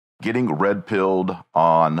getting red-pilled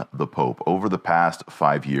on the Pope. Over the past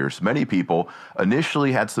 5 years, many people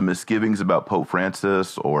initially had some misgivings about Pope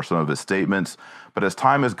Francis or some of his statements, but as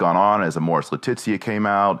time has gone on, as Amoris Laetitia came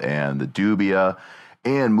out and the dubia,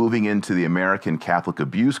 and moving into the American Catholic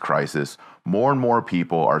abuse crisis, more and more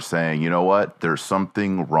people are saying, you know what, there's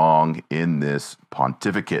something wrong in this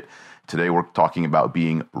pontificate. Today we're talking about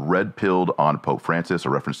being red-pilled on Pope Francis, a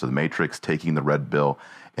reference to the Matrix, taking the red pill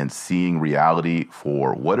and seeing reality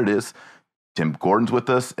for what it is. Tim Gordon's with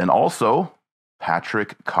us, and also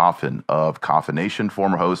Patrick Coffin of Coffination,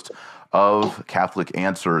 former host of Catholic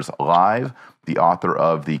Answers Live, the author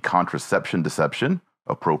of The Contraception Deception,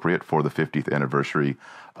 appropriate for the 50th anniversary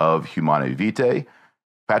of Humanae Vitae.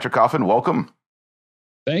 Patrick Coffin, welcome.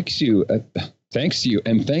 Thanks you. Thanks you.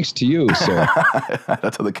 And thanks to you, sir.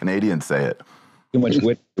 That's how the Canadians say it. Too much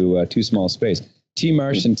wit to too small space. T.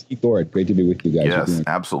 Marsh and T. Gord, great to be with you guys. Yes,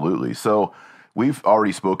 absolutely. So we've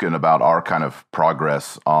already spoken about our kind of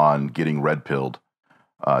progress on getting red-pilled,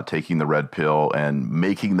 taking the red pill and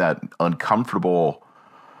making that uncomfortable,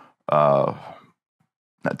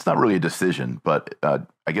 it's not really a decision, but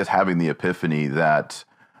I guess having the epiphany that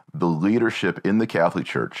the leadership in the Catholic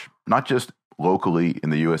Church, not just locally in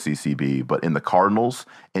the USCCB, but in the Cardinals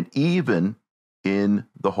and even in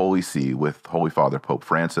the Holy See with Holy Father Pope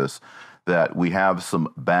Francis, that we have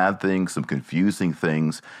some bad things, some confusing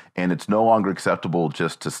things, and it's no longer acceptable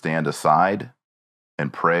just to stand aside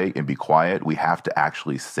and pray and be quiet. We have to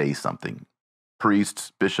actually say something.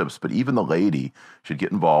 Priests, bishops, but even the laity should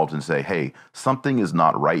get involved and say, hey, something is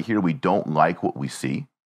not right here. We don't like what we see,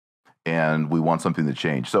 and we want something to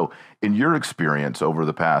change. So in your experience over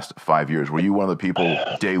the past 5 years, were you one of the people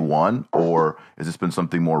day one, or has this been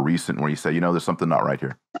something more recent where you say, you know, there's something not right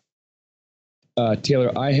here?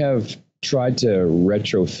 Taylor, I have tried to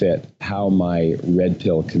retrofit how my red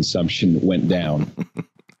pill consumption went down,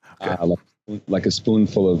 okay. Like a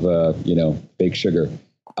spoonful of, fake sugar.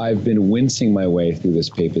 I've been wincing my way through this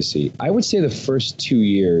papacy. I would say the first 2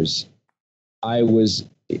 years, I was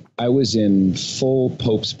in full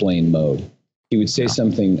Pope-splain mode. He would say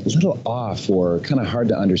something a little off or kind of hard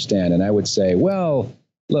to understand, and I would say, well,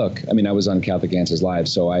 look, I mean, I was on Catholic Answers Live,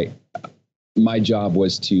 so my job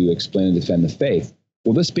was to explain and defend the faith.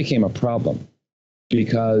 Well, this became a problem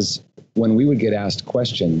because when we would get asked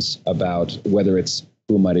questions about whether it's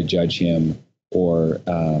who am I to judge him, or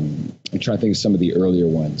I'm trying to think of some of the earlier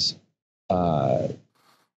ones,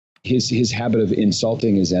 his habit of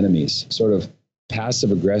insulting his enemies, sort of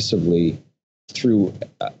passive aggressively through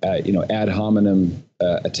ad hominem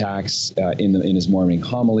attacks in his morning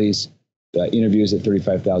homilies, interviews at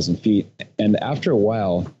 35,000 feet, and after a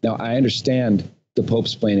while, now I understand the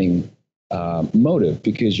Pope-splaining motive,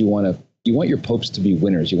 because you want your popes to be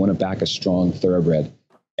winners. You want to back a strong thoroughbred.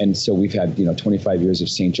 And so we've had, 25 years of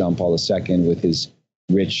St. John Paul II with his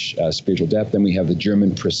rich spiritual depth. Then we have the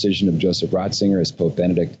German precision of Joseph Ratzinger as Pope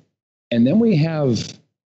Benedict. And then we have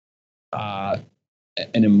an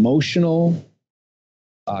emotional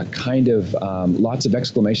kind of lots of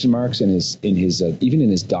exclamation marks in his even in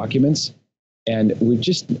his documents. And we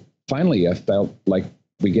just finally, I felt like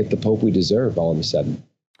we get the Pope we deserve all of a sudden.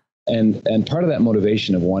 And part of that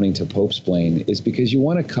motivation of wanting to Pope-splain is because you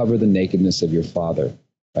want to cover the nakedness of your father,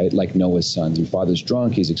 right? Like Noah's sons. Your father's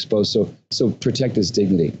drunk, he's exposed, so protect his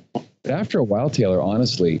dignity. But after a while, Taylor,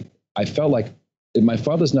 honestly, I felt like my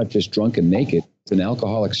father's not just drunk and naked, it's an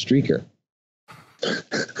alcoholic streaker.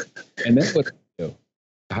 And then what do you do?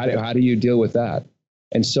 How do you deal with that?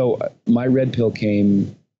 And so my red pill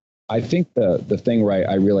came, I think the thing where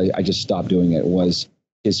I realized I just stopped doing it was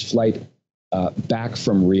his flight back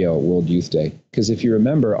from Rio World Youth Day. Because if you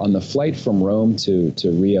remember, on the flight from Rome to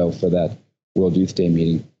Rio for that World Youth Day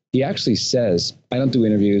meeting, he actually says, I don't do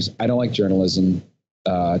interviews. I don't like journalism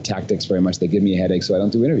tactics very much. They give me a headache, so I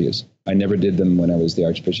don't do interviews. I never did them when I was the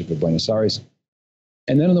Archbishop of Buenos Aires.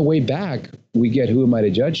 And then on the way back, we get Who Am I to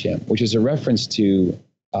Judge Him, which is a reference to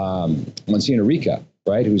Monsignor Rica,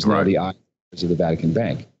 right, who's now the eye of the Vatican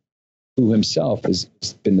Bank, who himself has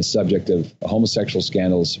been the subject of homosexual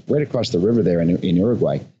scandals right across the river there in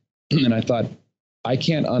Uruguay. And I thought, I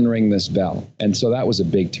can't unring this bell. And so that was a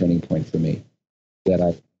big turning point for me, that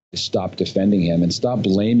I stopped defending him and stopped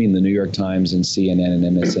blaming the New York Times and CNN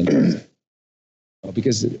and MSNBC.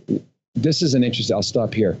 Because this is an interesting, I'll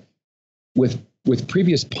stop here. With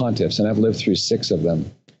previous pontiffs, and I've lived through 6 of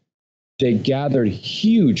them, they gathered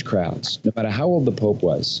huge crowds, no matter how old the Pope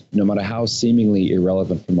was, no matter how seemingly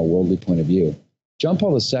irrelevant from a worldly point of view. John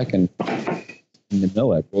Paul II, in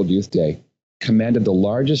Manila at World Youth Day, commanded the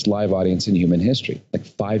largest live audience in human history, like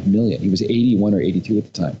 5 million. He was 81 or 82 at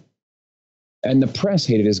the time. And the press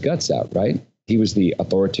hated his guts out, right? He was the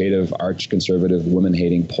authoritative, arch-conservative,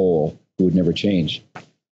 women-hating Pole who would never change.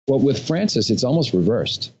 Well, with Francis, it's almost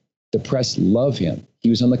reversed. The press love him. He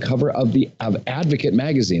was on the cover of Advocate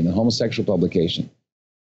magazine, the homosexual publication.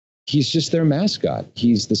 He's just their mascot.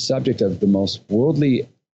 He's the subject of the most worldly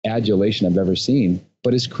adulation I've ever seen,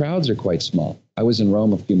 but his crowds are quite small. I was in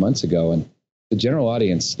Rome a few months ago, and the general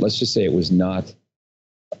audience, let's just say it was not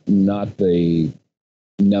the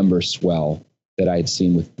number swell that I had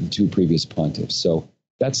seen with the two previous pontiffs. So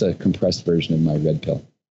that's a compressed version of my red pill.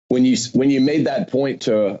 When you made that point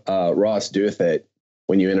to Ross Douthat,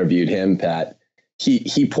 when you interviewed him, Pat,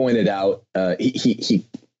 he pointed out, he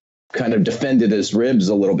kind of defended his ribs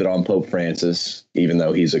a little bit on Pope Francis, even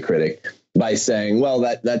though he's a critic, by saying, well,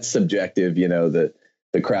 that's subjective,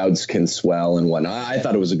 the crowds can swell and whatnot. I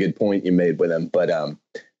thought it was a good point you made with him, but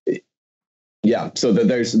yeah. So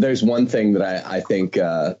there's one thing that I think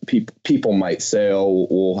people might say, oh,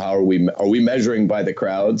 well, how are we measuring by the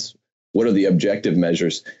crowds? What are the objective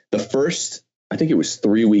measures? The first, I think it was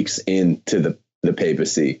 3 weeks into the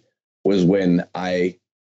papacy, was when I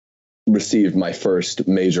received my first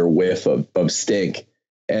major whiff of stink.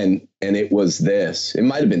 And it was this. It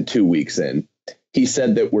might have been 2 weeks in. He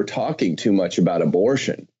said that we're talking too much about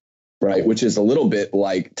abortion, right? Which is a little bit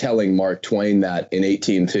like telling Mark Twain that in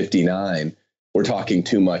 1859, we're talking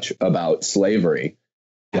too much about slavery.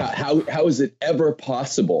 Yeah. How is it ever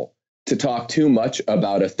possible to talk too much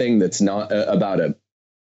about a thing that's not about a,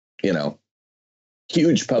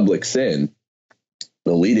 huge public sin,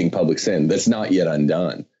 the leading public sin that's not yet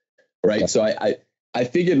undone, right? Yeah. So I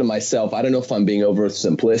figured to myself, I don't know if I'm being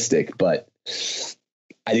oversimplistic, but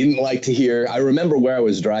I didn't like to hear. I remember where I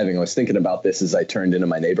was driving. I was thinking about this as I turned into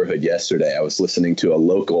my neighborhood yesterday. I was listening to a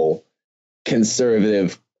local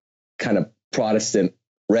conservative kind of Protestant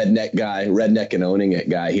redneck and owning it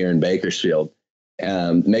guy here in Bakersfield,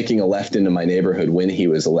 making a left into my neighborhood when he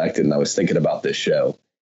was elected. And I was thinking about this show,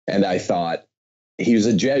 and I thought he was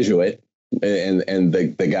a Jesuit, and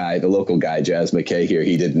the local guy, Jazz McKay here,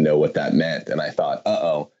 he didn't know what that meant. And I thought,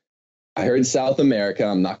 I heard South America.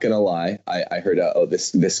 I'm not going to lie. I heard,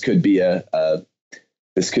 this could be a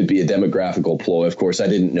demographical ploy. Of course, I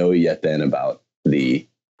didn't know yet then about the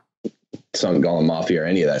St. Gallen Mafia or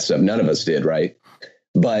any of that stuff. None of us did, right?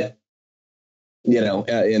 But,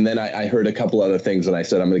 and then I heard a couple other things, and I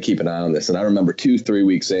said, I'm going to keep an eye on this. And I remember 2-3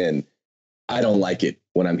 weeks in, I don't like it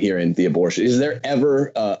when I'm hearing the abortion. Is there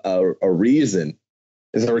ever a reason?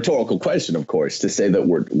 It's a rhetorical question, of course, to say that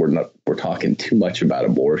we're talking too much about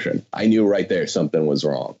abortion. I knew right there something was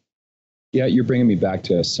wrong. Yeah, you're bringing me back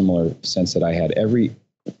to a similar sense that I had. Every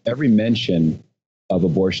mention of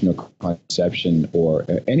abortion or contraception or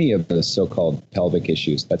any of the so-called pelvic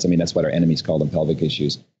issues, that's what our enemies call them, pelvic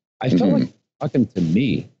issues. I felt like talking to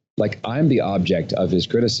me, like I'm the object of his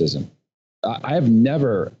criticism. I've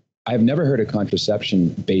never heard a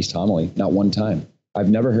contraception-based homily, not one time. I've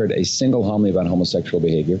never heard a single homily about homosexual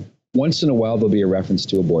behavior. Once in a while, there'll be a reference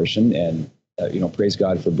to abortion, and praise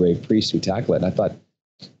God for brave priests who tackle it. And I thought,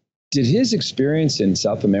 did his experience in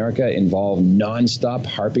South America involve nonstop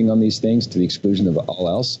harping on these things to the exclusion of all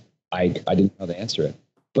else? I didn't know the answer to it.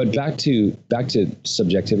 But back to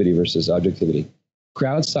subjectivity versus objectivity.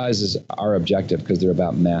 Crowd sizes are objective because they're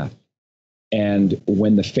about math. And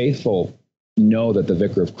when the faithful know that the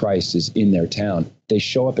Vicar of Christ is in their town, they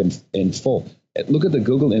show up in full. Look at the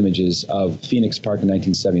Google images of Phoenix Park in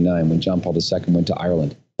 1979 when John Paul II went to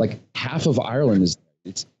Ireland. Like half of Ireland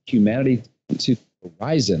it's humanity to the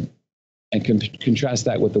horizon. And contrast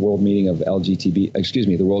that with the World Meeting of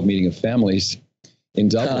the World Meeting of Families in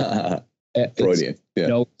Dublin. Freudian, yeah.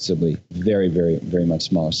 Noticeably very, very, very much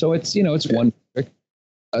smaller. So it's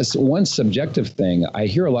one subjective thing. I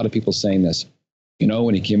hear a lot of people saying this.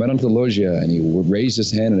 When he came out onto the loggia and he raised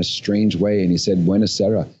his hand in a strange way and he said, Buenos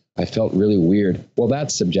Aires, I felt really weird. Well,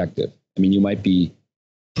 that's subjective. You might be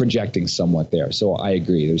projecting somewhat there. So I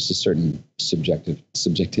agree. There's a certain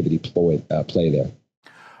subjectivity play there.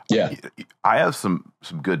 Yeah. I have some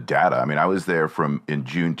good data. I was there in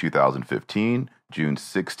June 2015, June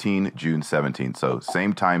 16, June 17. So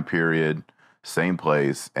same time period, same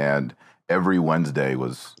place. And every Wednesday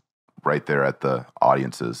was right there at the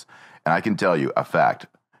audiences. And I can tell you a fact.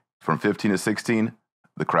 From 15 to 16,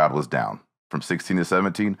 the crowd was down. From 16 to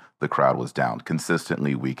 17, the crowd was down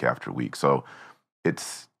consistently week after week. So it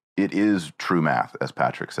is true math, as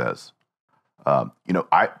Patrick says.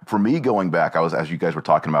 For me going back, as you guys were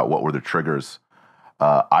talking about what were the triggers,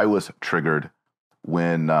 I was triggered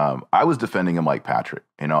when I was defending him like Patrick,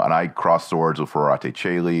 and I crossed swords with Ferrate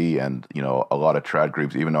Caeli and, a lot of trad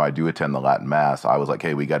groups. Even though I do attend the Latin Mass, I was like,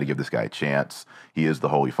 hey, we got to give this guy a chance. He is the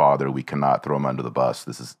Holy Father. We cannot throw him under the bus.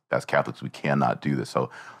 As Catholics, we cannot do this.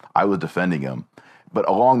 So I was defending him. But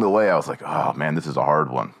along the way, I was like, oh, man, this is a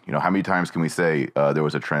hard one. How many times can we say there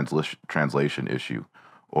was a translation issue,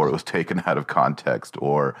 or it was taken out of context,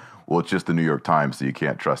 or, well, it's just the New York Times, so you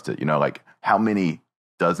can't trust it? Like, how many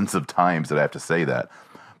dozens of times did I have to say that?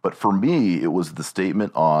 But for me, it was the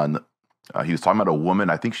statement on, he was talking about a woman.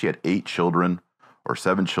 I think she had 8 children or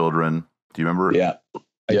 7 children. Do you remember? Yeah.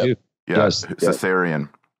 I do. Yeah, Yes. cesarean.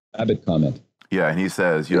 Abbott comment. Yeah, and he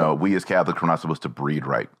says, we as Catholics, we're not supposed to breed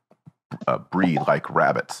like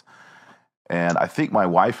rabbits. And I think my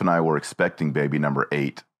wife and I were expecting baby number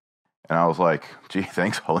 8. And I was like, gee,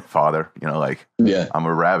 thanks, Holy Father. Yeah. I'm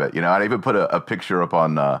a rabbit. I even put a picture up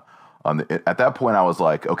at that point, I was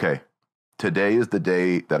like, okay, today is the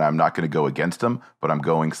day that I'm not going to go against him, but I'm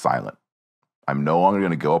going silent. I'm no longer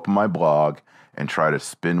going to go up on my blog and try to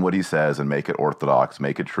spin what he says and make it orthodox,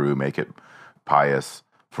 make it true, make it pious.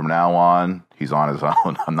 From now on, he's on his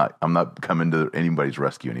own. I'm not coming to anybody's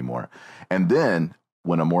rescue anymore. And then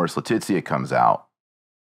when Amoris Laetitia comes out,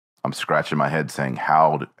 I'm scratching my head saying,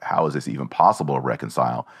 how is this even possible to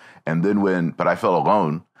reconcile? And then but I felt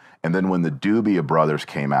alone. And then when the Dubia brothers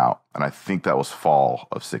came out, and I think that was fall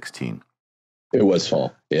of 16. It was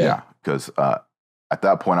fall. Yeah. Because at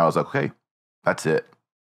that point I was like, okay, that's it.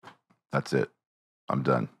 I'm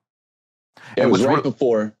done. It was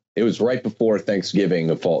right before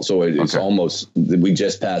Thanksgiving of fall. So it's almost, we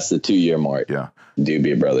just passed the 2-year mark. Yeah.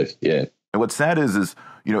 Dubia brothers. Yeah. And what's sad is,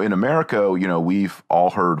 in America, we've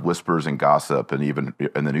all heard whispers and gossip, and even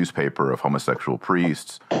in the newspaper, of homosexual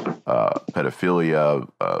priests, pedophilia,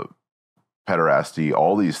 pederasty,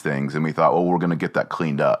 all these things. And we thought, we're going to get that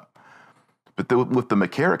cleaned up. But with the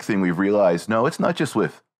McCarrick thing, we've realized, no, it's not just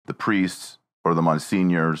with the priests or the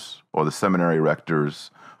monsignors or the seminary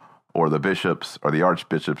rectors or the bishops or the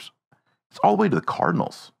archbishops. It's all the way to the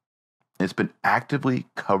cardinals. And it's been actively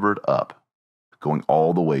covered up, going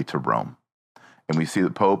all the way to Rome. And we see the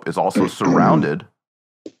Pope is also surrounded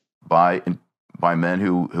by men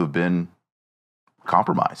who've been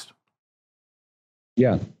compromised.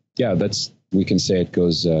 Yeah, we can say it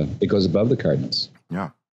goes above the cardinals. Yeah,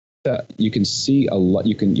 you can see a lot.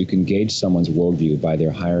 You can gauge someone's worldview by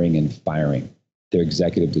their hiring and firing, their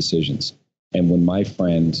executive decisions. And when my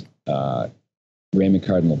friend Raymond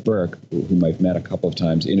Cardinal Burke, whom I've met a couple of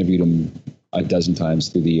times, interviewed him a dozen times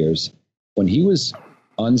through the years, when he was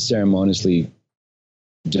unceremoniously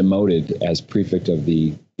demoted as prefect of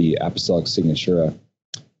the Apostolic Signatura,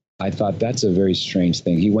 I thought that's a very strange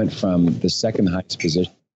thing. He went from the second highest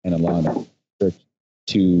position in a law in the church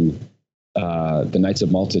to the Knights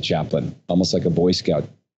of Malta chaplain, almost like a Boy Scout,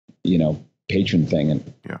 patron thing,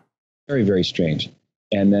 and very, very strange.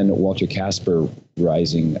 And then Walter Casper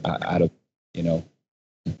rising out of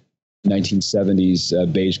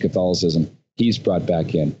 1970s beige Catholicism, he's brought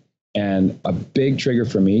back in. And a big trigger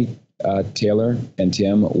for me, Taylor and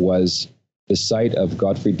Tim, was the sight of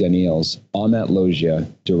Godfrey Daniels on that loggia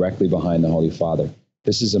directly behind the Holy Father.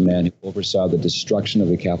 This is a man who oversaw the destruction of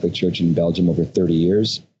the Catholic Church in Belgium over 30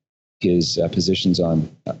 years. His positions on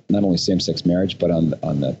not only same-sex marriage, but on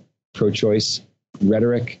the pro-choice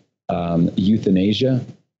rhetoric, euthanasia.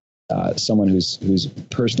 Someone who's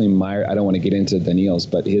personally mired. I don't want to get into Daniels,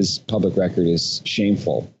 but his public record is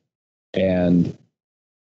shameful. And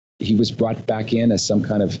he was brought back in as some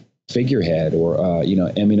kind of figurehead or,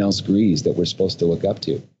 eminence grise that we're supposed to look up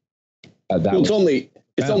to. It's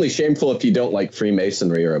only shameful if you don't like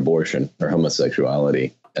Freemasonry or abortion or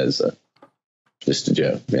homosexuality as just a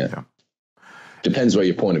joke. Yeah. Depends what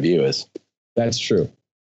your point of view is. That's true.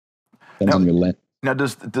 Depends on your lens. Now,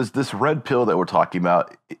 does this red pill that we're talking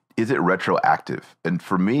about, is it retroactive? And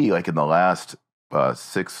for me, like in the last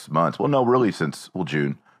 6 months, well, no, really since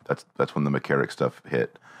June, that's when the McCarrick stuff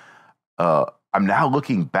hit. I'm now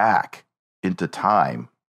looking back into time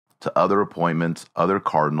to other appointments, other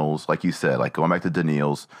cardinals, like you said, like going back to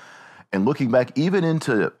Daniels, and looking back even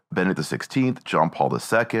into Benedict XVI, John Paul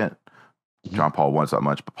II, John Paul I, not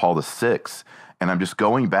much, but Paul VI. And I'm just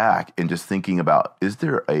going back and just thinking about, is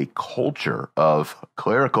there a culture of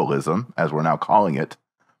clericalism, as we're now calling it,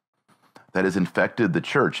 that has infected the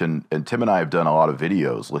church? And Tim and I have done a lot of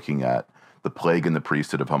videos looking at the plague in the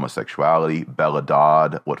priesthood of homosexuality, Bella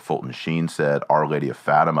Dodd, what Fulton Sheen said, Our Lady of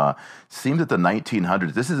Fatima. Seems that the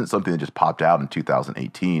 1900s, this isn't something that just popped out in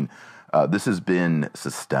 2018. This has been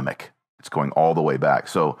systemic. It's going all the way back.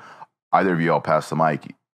 So either of you, I'll pass the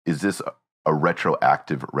mic. Is this a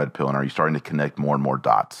retroactive red pill, and are you starting to connect more and more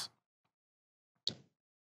dots?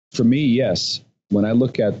 For me, yes. When I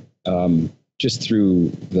look at just through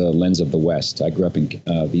the lens of the West, I grew up in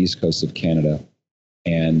the East Coast of Canada,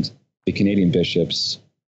 and the Canadian bishops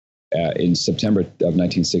in September of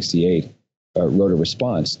 1968 wrote a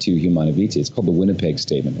response to Humanae Vitae. It's called the Winnipeg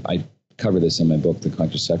Statement. I cover this in my book, The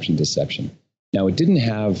Contraception Deception. Now, it didn't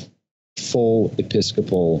have full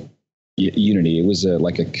episcopal unity. It was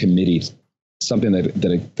like a committee, something that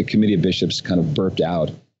the committee of bishops kind of burped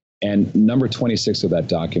out. And number 26 of that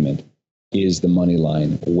document is the money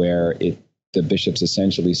line, where the bishops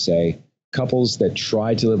essentially say couples that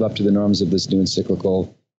try to live up to the norms of this new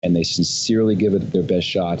encyclical and they sincerely give it their best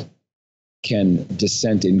shot can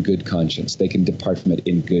dissent in good conscience. They can depart from it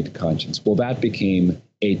in good conscience. Well, that became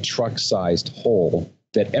a truck-sized hole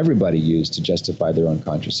that everybody used to justify their own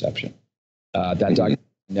contraception. That document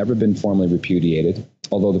has never been formally repudiated,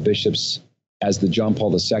 although the bishops, as the John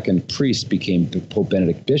Paul II priests became Pope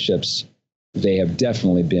Benedict bishops, they have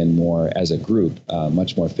definitely been more, as a group,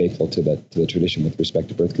 much more faithful to the tradition with respect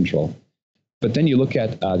to birth control. But then you look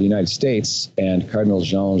at the United States, and Cardinal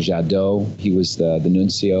Jean Jadot, he was the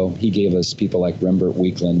nuncio. He gave us people like Rembert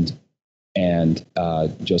Weekland and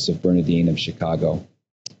Joseph Bernardine of Chicago.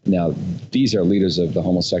 Now, these are leaders of the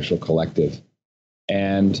homosexual collective.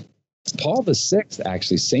 And Paul VI,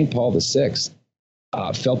 actually, St. Paul VI,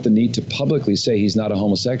 felt the need to publicly say he's not a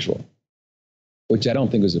homosexual, which I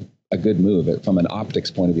don't think was a good move from an optics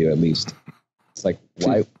point of view, at least. It's like,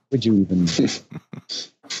 why would you even?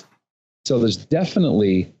 So there's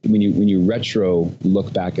definitely, when you retro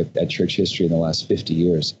look back at church history in the last 50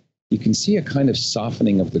 years, you can see a kind of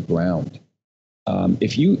softening of the ground.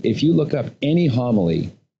 If you look up any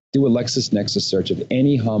homily, do a LexisNexis search of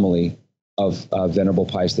any homily of Venerable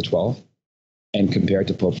Pius XII and compare it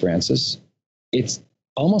to Pope Francis, it's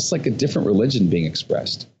almost like a different religion being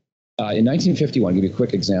expressed. In 1951, I'll give you a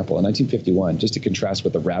quick example. In 1951, just to contrast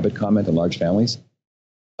with the rabbit comment on large families,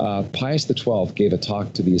 Pius XII gave a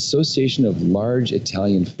talk to the Association of Large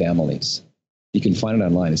Italian Families. You can find it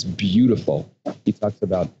online. It's beautiful. He talks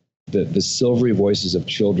about the silvery voices of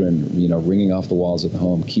children, ringing off the walls of the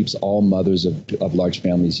home, keeps all mothers of large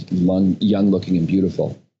families young looking and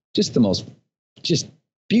beautiful. Just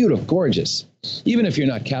beautiful, gorgeous. Even if you're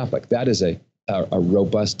not Catholic, that is a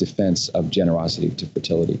robust defense of generosity to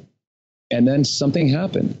fertility. And then something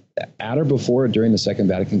happened at or before or during the Second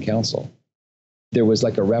Vatican Council. There was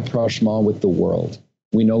like a rapprochement with the world.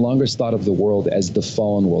 We no longer thought of the world as the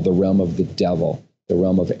fallen world, the realm of the devil, the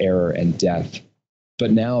realm of error and death.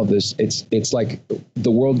 But now it's like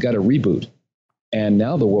the world got a reboot. And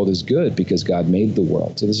now the world is good because God made the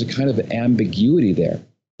world. So there's a kind of ambiguity there,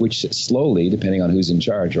 which slowly, depending on who's in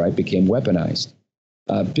charge, right, became weaponized.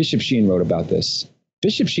 Bishop Sheen wrote about this.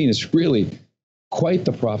 Bishop Sheen is really quite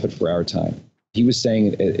the prophet for our time. He was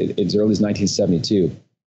saying as early as 1972,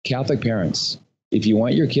 Catholic parents, if you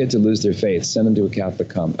want your kid to lose their faith, send them to a Catholic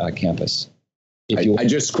campus. I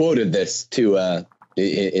just quoted this to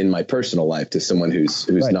in my personal life to someone who's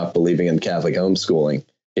right. Not believing in Catholic homeschooling.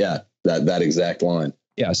 Yeah, that exact line.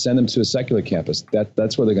 Yeah, send them to a secular campus.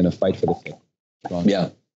 That's where they're going to fight for the faith. Yeah.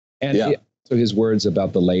 And so his words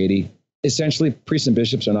about the laity, essentially priests and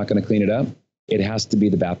bishops are not going to clean it up. It has to be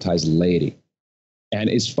the baptized laity. And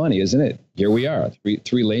it's funny, isn't it? Here we are,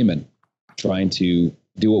 three laymen trying to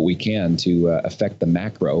do what we can to affect the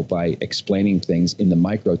macro by explaining things in the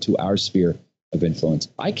micro to our sphere of influence.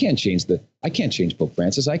 I can't change Pope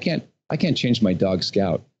Francis. I can't change my dog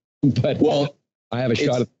Scout, but I have a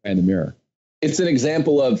shot at the guy in the mirror. It's an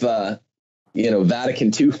example of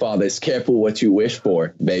Vatican II fathers, careful what you wish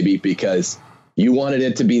for, baby, because you wanted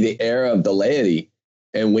it to be the era of the laity,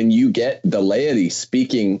 and when you get the laity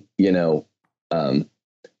speaking,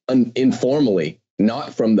 informally,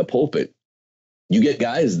 not from the pulpit, you get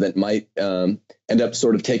guys that might end up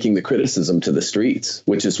sort of taking the criticism to the streets,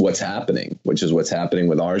 which is what's happening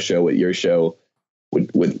with our show, with your show,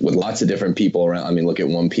 with lots of different people around. I mean, look at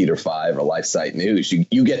 1 Peter 5 or LifeSite News.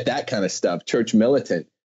 You get that kind of stuff. Church militant.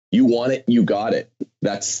 You want it, you got it.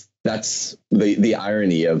 That's the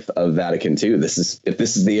irony of Vatican II. If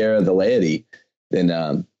this is the era of the laity,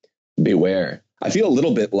 then beware. I feel a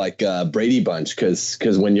little bit like Brady Bunch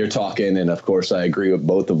because when you're talking, and of course I agree with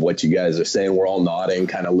both of what you guys are saying, we're all nodding,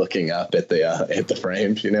 kind of looking up at the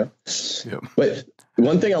frames, Yep. But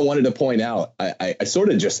one thing I wanted to point out, I sort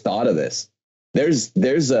of just thought of this.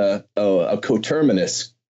 There's a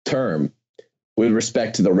coterminous term with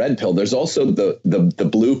respect to the red pill. There's also the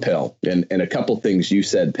blue pill, and a couple things you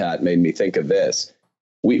said, Pat, made me think of this.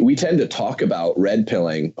 We tend to talk about red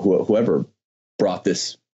pilling. Whoever brought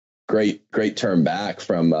this great term back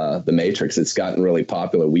from the Matrix. It's gotten really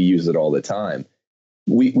popular. We use it all the time.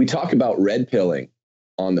 We talk about red pilling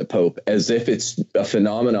on the Pope as if it's a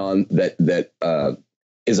phenomenon that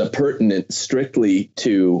is appurtenant strictly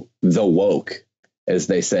to the woke, as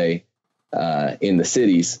they say in the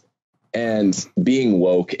cities, and being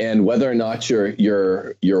woke, and whether or not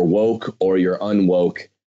you're woke or you're unwoke.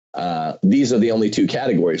 These are the only two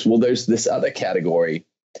categories. Well, there's this other category,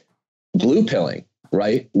 blue pilling,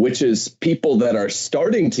 right? Which is people that are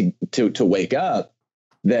starting to wake up,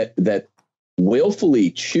 that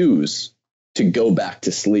willfully choose to go back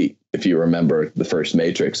to sleep. If you remember the first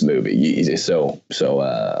Matrix movie, so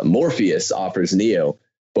Morpheus offers Neo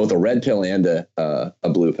both a red pill and a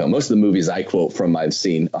blue pill. Most of the movies I quote from, I've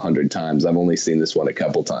seen 100 times. I've only seen this one a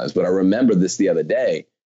couple times, but I remember this the other day,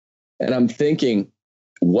 and I'm thinking,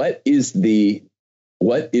 what is the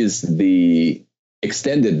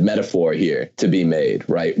extended metaphor here to be made,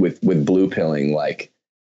 right? With blue pilling, like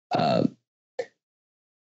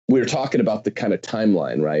we were talking about the kind of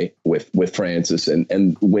timeline, right, with Francis,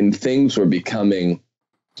 and when things were becoming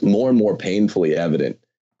more and more painfully evident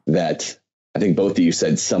that, I think both of you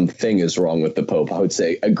said something is wrong with the Pope. I would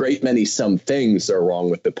say a great many some things are wrong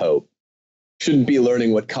with the Pope. Shouldn't be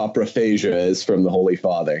learning what coprophagia is from the Holy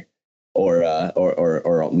Father,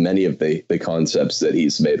 or many of the concepts that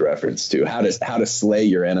he's made reference to. How to slay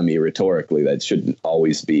your enemy rhetorically. That shouldn't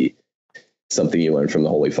always be something you learn from the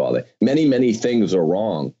Holy Father. Many things are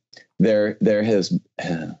wrong. There's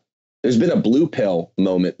been a blue pill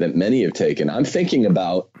moment that many have taken. I'm thinking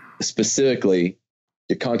about specifically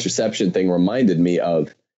the contraception thing. Reminded me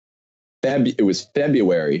of it was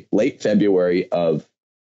late February of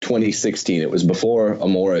 2016. It was before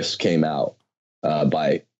Amoris came out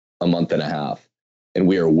by a month and a half, and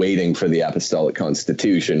we were waiting for the Apostolic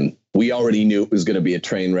Constitution. We already knew it was going to be a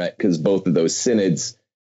train wreck because both of those synods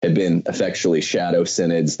had been effectually shadow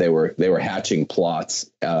synods. They were hatching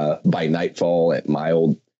plots by nightfall at my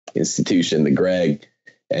old institution, the Greg,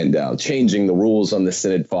 and changing the rules on the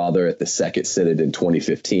Synod Father at the second synod in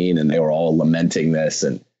 2015. And they were all lamenting this.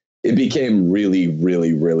 And it became really,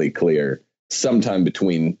 really, really clear sometime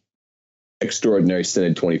between Extraordinary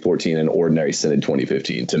Synod 2014 and Ordinary Synod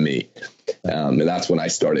 2015 to me. And that's when I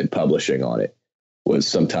started publishing on it, was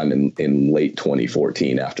sometime in late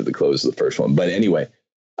 2014 after the close of the first one. But anyway,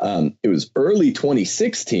 it was early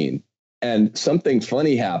 2016, and something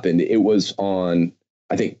funny happened. It was on,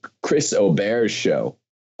 I think, Chris Aubert's show.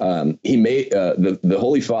 He made the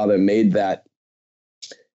Holy Father made that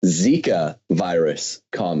Zika virus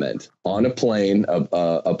comment on a plane,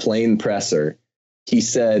 a plane presser. He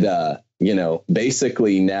said,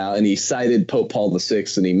 basically now, and he cited Pope Paul VI,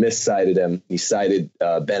 and he miscited him. He cited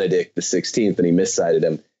Benedict the 16th, and he miscited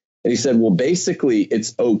him. And he said, well, basically,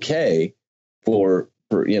 it's okay for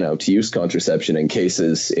to use contraception in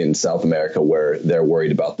cases in South America where they're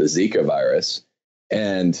worried about the Zika virus.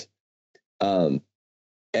 And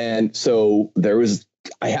so there was,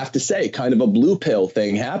 I have to say, kind of a blue pill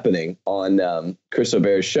thing happening on Chris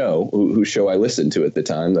Aubert's show, whose show I listened to at the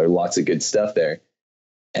time. There are lots of good stuff there.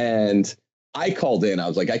 And I called in. I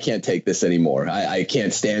was like, I can't take this anymore. I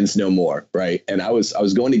can't stand no more. Right. And I was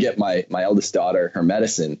going to get my eldest daughter her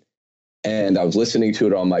medicine. And I was listening to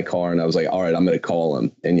it on my car, and I was like, all right, I'm going to call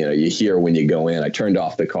him. And, you hear when you go in, I turned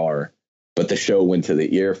off the car, but the show went to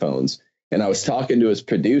the earphones. And I was talking to his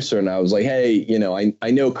producer, and I was like, hey,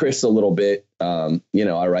 I know Chris a little bit. I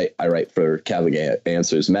write for Catholic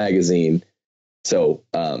Answers magazine. So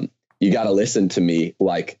you got to listen to me.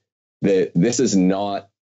 Like, this is not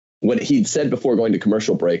what he'd said before going to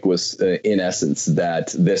commercial break was, in essence,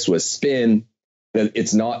 that this was spin, that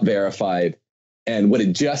it's not verified. And what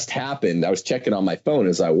had just happened, I was checking on my phone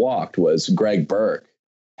as I walked, was Greg Burke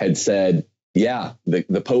had said, yeah,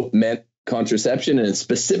 the Pope meant contraception, and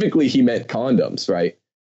specifically he meant condoms, right?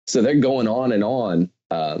 So they're going on and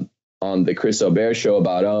on the Chris Aubert show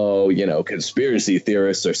about, conspiracy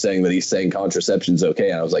theorists are saying that he's saying contraception's okay.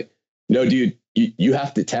 And I was like, no, dude, you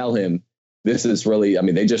have to tell him this is really,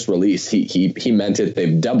 they just released, he meant it.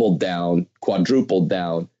 They've doubled down, quadrupled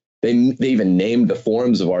down. They even named the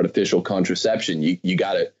forms of artificial contraception.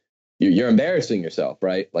 You're embarrassing yourself,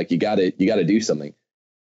 right? Like you got to do something.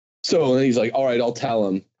 So then he's like, all right, I'll tell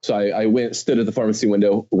him. So I went, stood at the pharmacy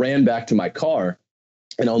window, ran back to my car,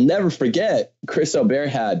 and I'll never forget, Chris Aubert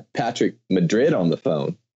had Patrick Madrid on the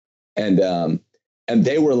phone, and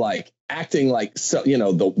they were like acting like,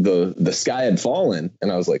 the sky had fallen.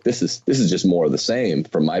 And I was like, this is just more of the same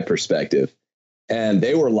from my perspective. And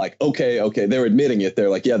they were like, okay. They were admitting it. They're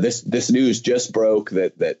like, yeah, this news just broke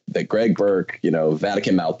that Greg Burke,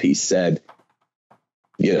 Vatican mouthpiece, said,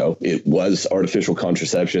 it was artificial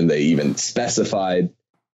contraception. They even specified,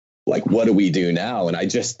 like, what do we do now? And I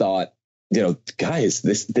just thought, guys,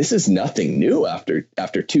 this is nothing new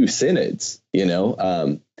after two synods,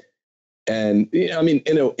 and I mean,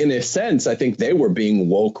 in a sense, I think they were being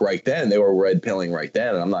woke right then. They were red pilling right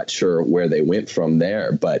then. And I'm not sure where they went from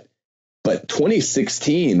there, but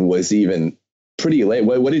 2016 was even pretty late.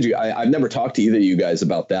 What did you? I've never talked to either of you guys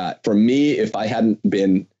about that. For me, if I hadn't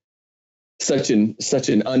been such an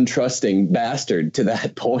untrusting bastard to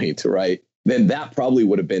that point, right, then that probably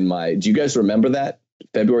would have been do you guys remember that?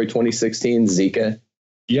 February 2016, Zika?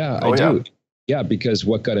 Yeah, I do. Yeah, because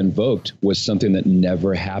what got invoked was something that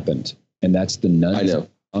never happened. And that's the nuns in the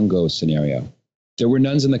Congo scenario. There were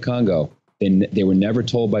nuns in the Congo. They were never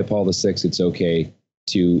told by Paul VI it's okay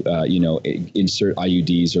to, insert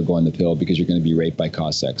IUDs or go on the pill because you're going to be raped by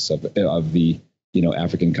Cossacks of the,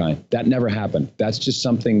 African kind. That never happened. That's just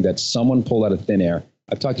something that someone pulled out of thin air.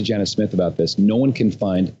 I've talked to Janet Smith about this. No one can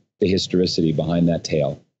find the historicity behind that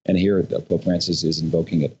tale. And here Pope Francis is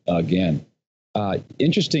invoking it again.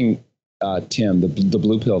 Interesting, Tim, the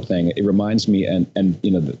blue pill thing. It reminds me, and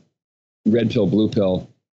the red pill, blue pill,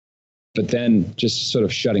 but then just sort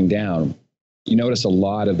of shutting down. You notice a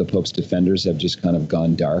lot of the Pope's defenders have just kind of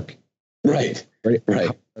gone dark. Right. How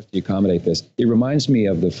do you accommodate this? It reminds me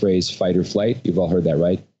of the phrase fight or flight. You've all heard that,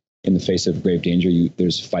 right? In the face of grave danger,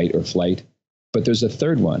 there's fight or flight. But there's a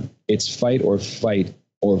third one. It's fight or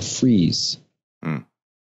freeze. Mm.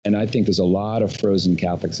 And I think there's a lot of frozen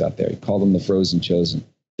Catholics out there. You call them the frozen chosen.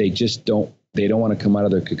 They don't want to come out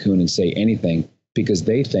of their cocoon and say anything because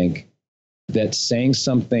they think that saying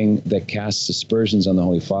something that casts aspersions on the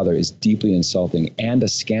Holy Father is deeply insulting and a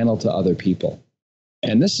scandal to other people.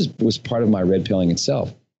 And this was part of my red pilling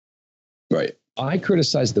itself. Right. I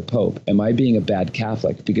criticize the Pope. Am I being a bad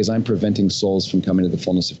Catholic because I'm preventing souls from coming to the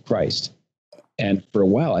fullness of Christ? And for a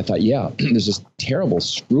while, I thought, there's this terrible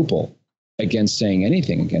scruple against saying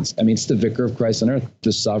anything against. I mean, it's the Vicar of Christ on earth,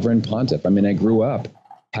 the sovereign pontiff. I mean, I grew up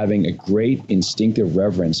having a great instinctive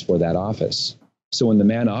reverence for that office. So when the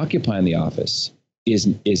man occupying the office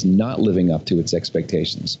is not living up to its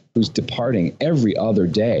expectations, who's departing every other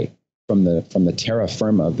day from the terra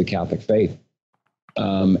firma of the Catholic faith,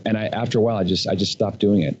 and after a while I just stopped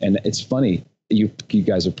doing it. And it's funny, you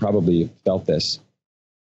guys have probably felt this.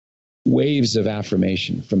 Waves of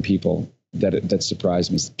affirmation from people that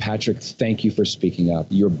surprised me. Patrick, thank you for speaking up.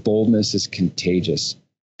 Your boldness is contagious,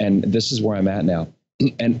 and this is where I'm at now.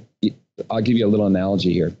 And I'll give you a little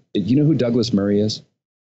analogy here. You know who Douglas Murray is?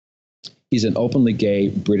 He's an openly gay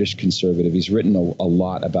British conservative. He's written a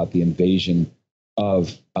lot about the invasion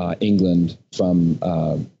of England from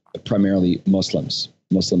primarily Muslim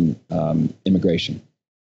immigration.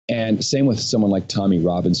 And same with someone like Tommy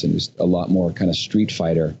Robinson, who's a lot more kind of street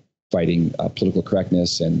fighting political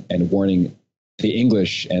correctness and warning the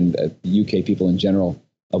English and UK people in general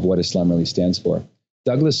of what Islam really stands for.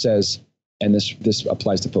 Douglas says, and this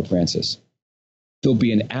applies to Pope Francis, there'll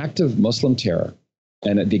be an act of Muslim terror.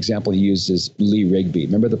 And the example he uses is Lee Rigby.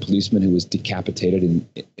 Remember the policeman who was decapitated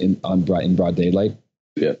in broad daylight?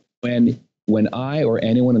 Yeah. When I or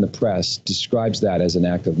anyone in the press describes that as an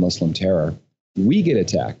act of Muslim terror, we get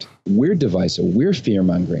attacked. We're divisive. We're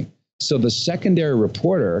fear-mongering. So the secondary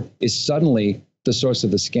reporter is suddenly the source of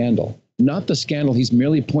the scandal, not the scandal he's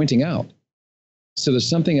merely pointing out. So there's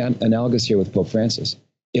something analogous here with Pope Francis.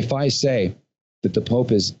 If I say that the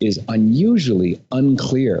Pope is unusually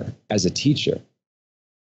unclear as a teacher,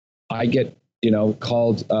 I get,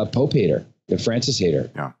 called a Pope hater, a Francis hater.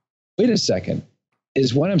 Yeah. Wait a second.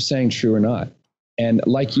 Is what I'm saying true or not? And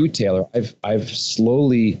like you, Taylor, I've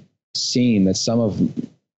slowly seen that some of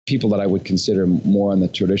people that I would consider more on the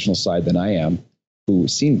traditional side than I am, who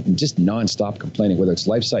seem just nonstop complaining, whether it's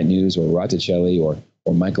LifeSite News or Ratticelli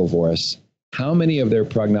or Michael Voris, how many of their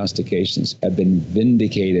prognostications have been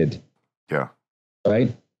vindicated? Yeah. Right.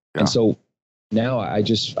 Yeah. And so now I'm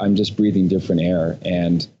just breathing different air.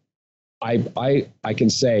 And I can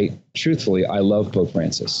say truthfully, I love Pope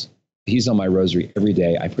Francis. He's on my rosary every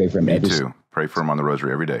day. I pray for him. Me too. Pray for him on the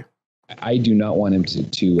rosary every day. I do not want him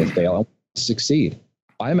to fail. I want him to succeed.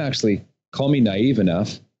 I'm actually, call me naive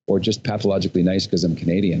enough or just pathologically nice because I'm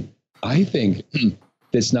Canadian. I think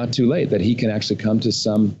it's not too late that he can actually come to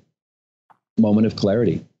some moment of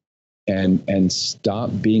clarity and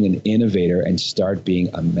stop being an innovator and start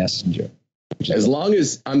being a messenger. As long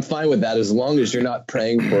as I'm fine with that, as long as you're not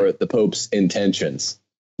praying for the Pope's intentions,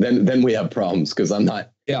 then we have problems because I'm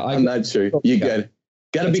not. Yeah, I'm not sure. You got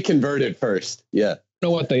to be converted first. Yeah, I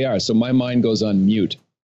know what they are. So my mind goes on mute.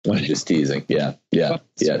 I'm just teasing. Yeah.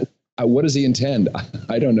 So, what does he intend?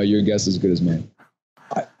 I don't know. Your guess is as good as mine.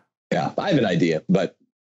 I have an idea, but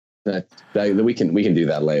we can do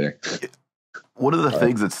that later. One of the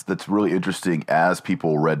things that's really interesting as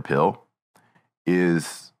people red pill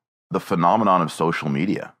is the phenomenon of social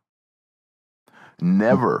media.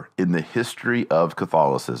 Never in the history of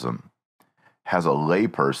Catholicism has a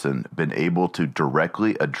layperson been able to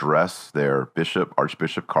directly address their bishop,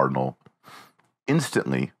 archbishop, cardinal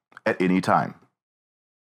instantly at any time.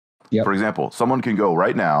 Yep. For example, someone can go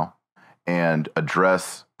right now and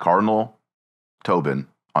address Cardinal Tobin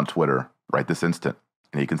on Twitter right this instant,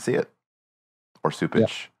 and he can see it. Or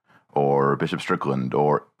Supich, or Bishop Strickland,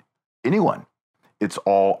 or anyone. It's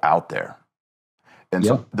all out there. And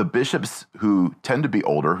so the bishops who tend to be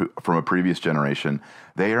older, from a previous generation,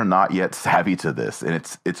 they are not yet savvy to this. And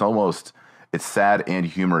it's sad and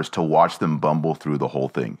humorous to watch them bumble through the whole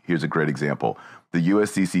thing. Here's a great example. The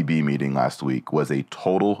USCCB meeting last week was a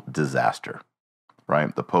total disaster,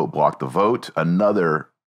 right? The Pope blocked the vote.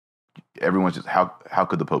 Everyone's just, how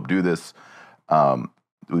could the Pope do this?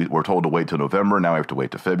 We're told to wait till November. Now we have to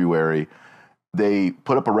wait to February. They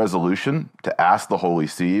put up a resolution to ask the Holy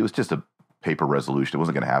See. It was just a paper resolution. It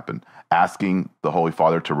wasn't going to happen. Asking the Holy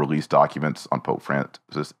Father to release documents on Pope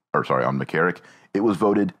Francis, on McCarrick. It was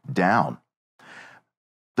voted down.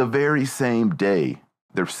 The very same day,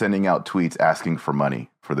 they're sending out tweets asking for money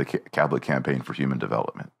for the Catholic Campaign for Human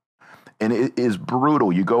Development. And it is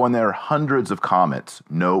brutal. You go in there, hundreds of comments.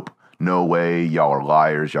 Nope. No way. Y'all are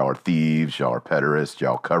liars. Y'all are thieves. Y'all are pederasts.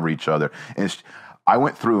 Y'all cover each other. And I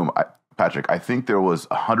went through them. Patrick, I think there was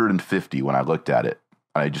 150 when I looked at it.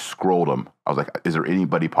 And I just scrolled them. I was like, is there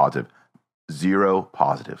anybody positive? Zero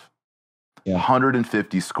positive. Yeah.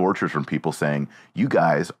 150 scorchers from people saying, you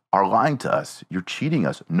guys are lying to us. You're cheating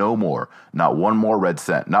us. No more. Not one more red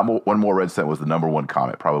cent. One more red cent was the number one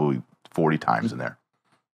comment, probably 40 times in there.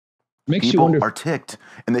 Makes people you wonder are ticked,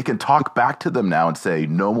 and they can talk back to them now and say,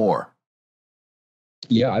 no more.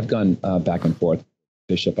 Yeah, I've gone back and forth,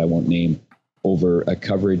 Bishop, I won't name, over a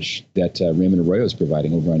coverage that Raymond Arroyo is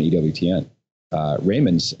providing over on EWTN.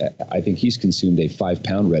 Raymond's, I think he's consumed a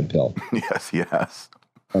 5-pound red pill. Yes.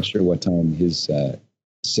 Not sure what time his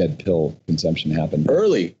said pill consumption happened.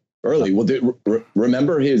 Early. Well,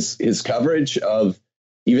 remember his coverage of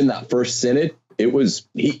even that first synod? It was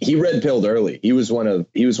he red pilled early. He was one of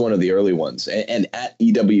the early ones, and at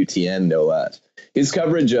EWTN no less. His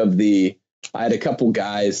coverage of I had a couple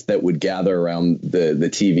guys that would gather around the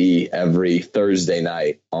TV every Thursday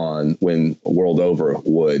night on when World Over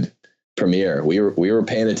would premiere. We were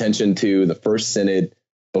paying attention to the first synod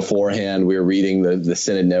beforehand. We were reading the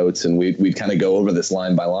synod notes, and we'd kind of go over this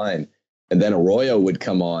line by line. And then Arroyo would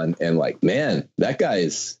come on and like, man, that guy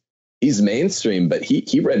he's mainstream, but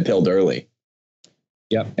he red pilled early.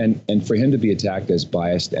 Yeah, and for him to be attacked as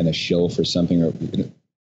biased and a shill for something,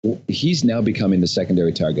 he's now becoming the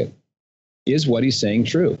secondary target. Is what he's saying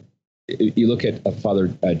true? You look at Father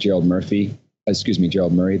Gerald Murray,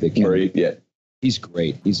 Murray, yeah. He's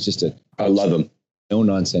great. He's just I love him. No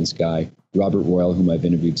nonsense guy. Robert Royal, whom I've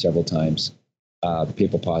interviewed several times,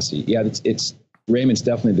 Papal Posse. Yeah, it's Raymond's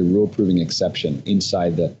definitely the rule proving exception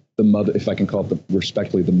inside the mother, if I can call it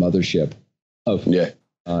respectfully, the mothership of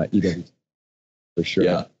EW. For sure.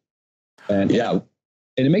 Yeah. And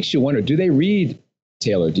it makes you wonder, do they read,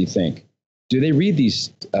 Taylor, do you think? Do they read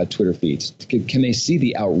these Twitter feeds? Can they see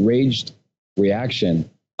the outraged reaction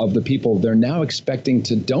of the people they're now expecting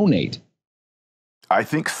to donate? I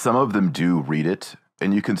think some of them do read it.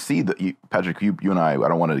 And you can see that, Patrick, you and I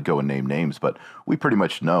don't want to go and name names, but we pretty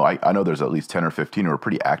much know. I know there's at least 10 or 15 who are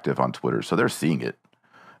pretty active on Twitter, so they're seeing it.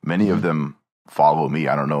 Many of them follow me.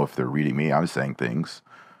 I don't know if they're reading me. I'm saying things.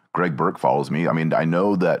 Greg Burke follows me. I mean, I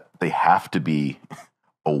know that they have to be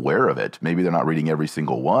aware of it. Maybe they're not reading every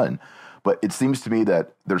single one, but it seems to me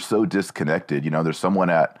that they're so disconnected. There's someone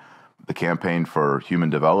at the Campaign for Human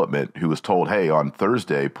Development who was told, hey, on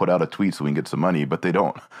Thursday, put out a tweet so we can get some money, but they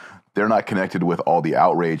don't. They're not connected with all the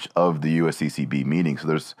outrage of the USCCB meeting. So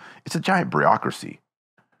it's a giant bureaucracy.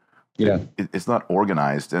 Yeah. It's not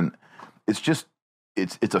organized. And it's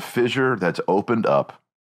a fissure that's opened up,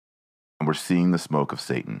 and we're seeing the smoke of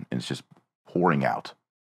Satan, and it's just pouring out.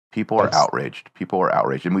 People are outraged.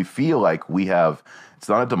 And we feel like it's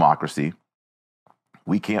not a democracy.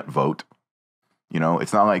 We can't vote.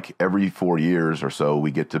 It's not like every 4 years or so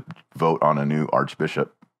we get to vote on a new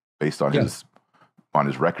archbishop based on his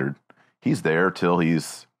record. He's there till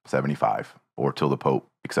he's 75 or till the Pope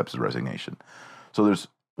accepts his resignation. So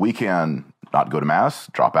we can not go to Mass,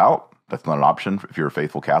 drop out. That's not an option if you're a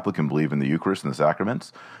faithful Catholic and believe in the Eucharist and the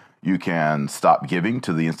sacraments. You can stop giving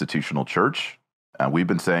to the institutional church. We've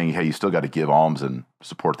been saying, hey, you still got to give alms and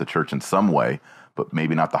support the church in some way, but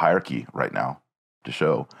maybe not the hierarchy right now to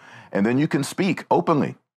show. And then you can speak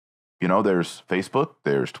openly. There's Facebook,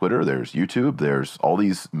 there's Twitter, there's YouTube, there's all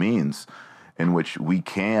these means in which we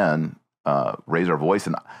can raise our voice.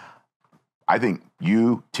 And I think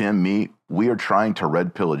you, Tim, me, we are trying to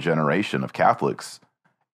red pill a generation of Catholics,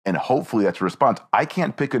 and hopefully that's a response. I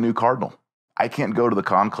can't pick a new cardinal. I can't go to the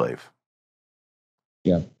conclave.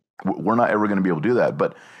 Yeah. We're not ever going to be able to do that.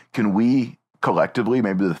 But can we collectively,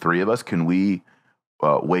 maybe the three of us, can we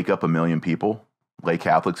wake up 1 million people, lay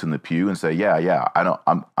Catholics in the pew, and say, yeah,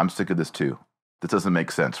 I'm sick of this too. This doesn't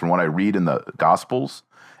make sense. From what I read in the Gospels,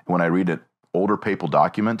 when I read it, older papal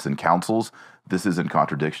documents and councils, this is in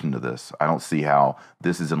contradiction to this. I don't see how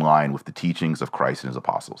this is in line with the teachings of Christ and his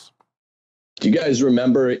apostles. Do you guys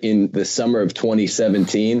remember in the summer of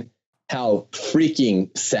 2017 how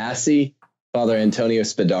freaking sassy Father Antonio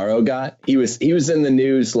Spadaro got? He was in the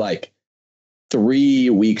news like 3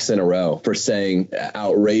 weeks in a row for saying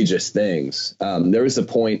outrageous things. There was a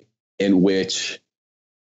point in which,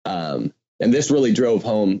 and this really drove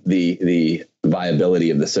home the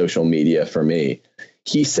viability of the social media for me.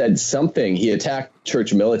 He said something, he attacked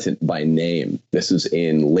church militant by name. This was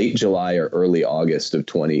in late July or early August of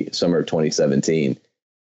summer of 2017.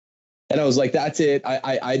 And I was like, that's it.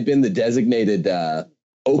 I'd been the designated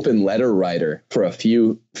open letter writer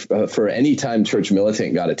for any time church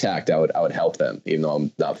militant got attacked, I would help them, even though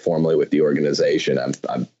I'm not formally with the organization.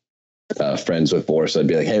 I'm friends with Boris. I'd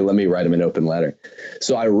be like, hey, let me write him an open letter.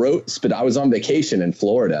 So I wrote, but I was on vacation in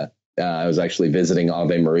Florida. I was actually visiting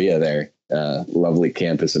Ave Maria there, lovely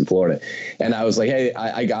campus in Florida. And I was like, hey,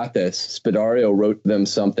 I got this. Spadaro wrote them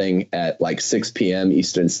something at like 6 p.m.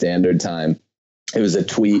 Eastern Standard Time. It was a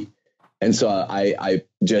tweet. And so I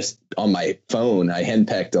just on my phone, I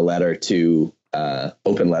henpecked a letter to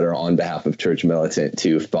open letter on behalf of church militant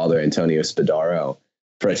to Father Antonio Spadaro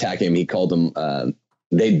for attacking him. He called them,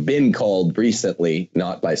 they'd been called recently,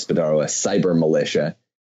 not by Spadaro, a cyber militia.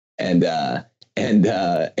 And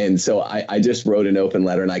so I just wrote an open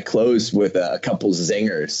letter, and I closed with a couple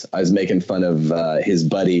zingers. I was making fun of his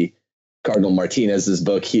buddy, Cardinal Martinez's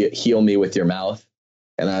book, Heal Me With Your Mouth.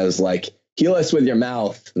 And I was like, heal us with your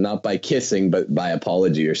mouth, not by kissing, but by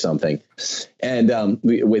apology or something. And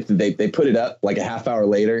they put it up like a half hour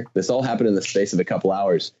later. This all happened in the space of a couple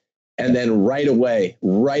hours. And then right away,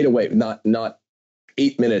 not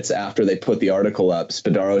 8 minutes after they put the article up,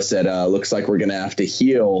 Spadaro said, looks like we're going to have to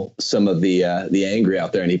heal some of the angry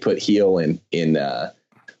out there. And he put heal in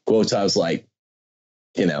quotes. I was like,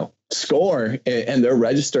 score. And they're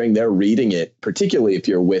registering, they're reading it, particularly if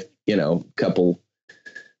you're with, a couple,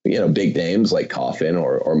 big names like Coffin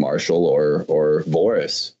or Marshall or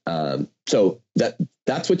Boris. So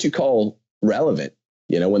that's what you call relevant.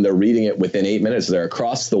 When they're reading it within 8 minutes, they're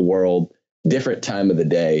across the world, different time of the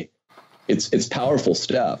day. It's powerful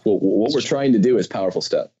stuff. What we're trying to do is powerful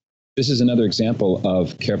stuff. This is another example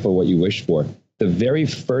of careful what you wish for. The very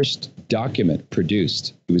first document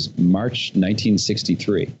produced, it was March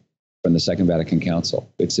 1963 from the Second Vatican Council.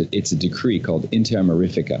 It's a decree called Inter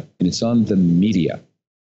Mirifica, and it's on the media.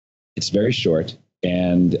 It's very short,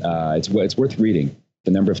 and it's worth reading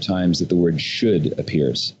the number of times that the word should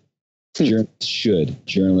appears.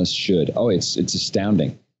 Journalists should. Oh, it's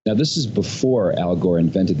astounding. Now, this is before Al Gore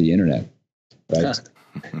invented the internet, right?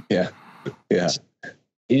 Yeah.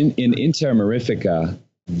 In Inter Mirifica,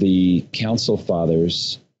 the council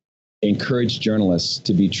fathers encouraged journalists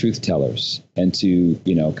to be truth tellers and to,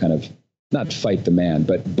 kind of not fight the man,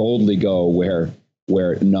 but boldly go where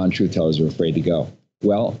non-truth tellers are afraid to go.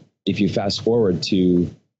 Well, if you fast forward to,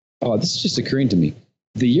 this is just occurring to me.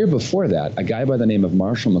 The year before that, a guy by the name of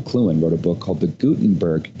Marshall McLuhan wrote a book called The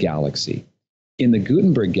Gutenberg Galaxy. In the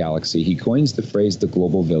Gutenberg Galaxy, he coins the phrase the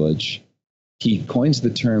global village. He coins the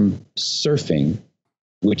term surfing,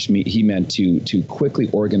 which he meant to quickly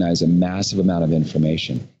organize a massive amount of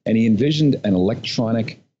information. And he envisioned an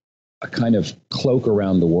electronic a kind of cloak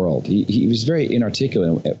around the world. He was very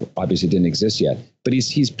inarticulate. It obviously didn't exist yet, but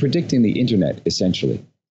he's predicting the internet, essentially.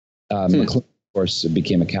 McLuhan, of course,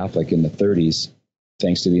 became a Catholic in the 30s,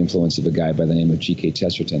 thanks to the influence of a guy by the name of G.K.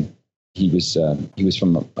 Chesterton. He was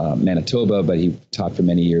from Manitoba, but he taught for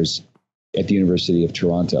many years at the University of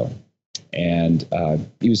Toronto. And a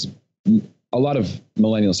lot of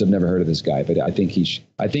millennials have never heard of this guy, but I think his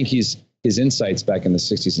insights back in the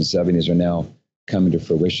 60s and 70s are now coming to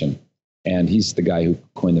fruition. And he's the guy who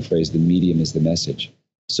coined the phrase, the medium is the message.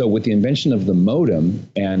 So with the invention of the modem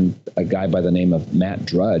and a guy by the name of Matt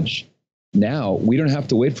Drudge, now we don't have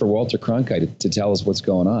to wait for Walter Cronkite to tell us what's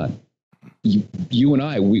going on. You and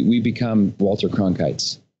I, we become Walter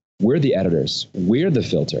Cronkites. We're the editors. We're the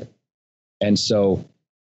filter. And so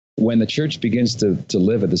when the church begins to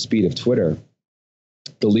live at the speed of Twitter,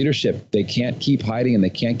 the leadership, they can't keep hiding and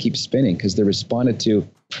they can't keep spinning because they're responded to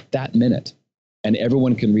that minute. And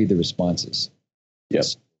everyone can read the responses.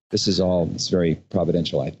 Yes. This is it's very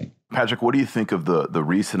providential, I think. Patrick, what do you think of the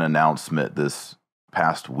recent announcement this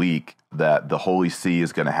past week that the Holy See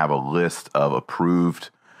is going to have a list of approved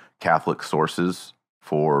Catholic sources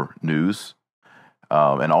for news?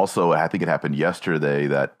 And also, I think it happened yesterday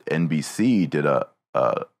that NBC did a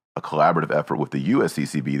collaborative effort with the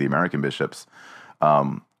USCCB, the American bishops,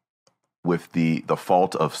 with the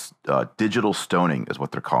fault of digital stoning is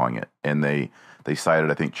what they're calling it. And they cited,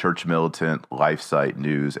 I think, Church Militant, LifeSite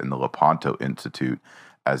News, and the Lepanto Institute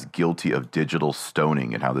as guilty of digital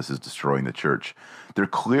stoning and how this is destroying the church. They're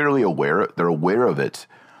clearly aware of it,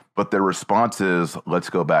 but their response is,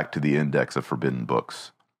 let's go back to the index of forbidden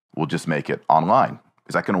books. We'll just make it online.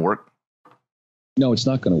 Is that going to work? No, it's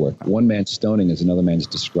not going to work. One man's stoning is another man's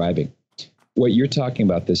describing. What you're talking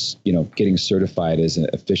about, this, getting certified as an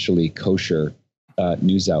officially kosher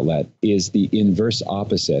news outlet, is the inverse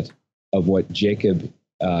opposite of what Jacob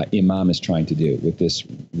Imam is trying to do with this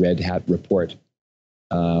Red Hat report.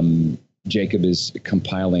 Jacob is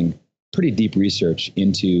compiling pretty deep research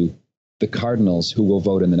into the cardinals who will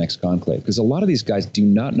vote in the next conclave, because a lot of these guys do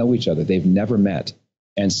not know each other. They've never met.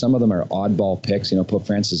 And some of them are oddball picks. Pope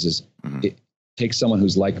Francis takes someone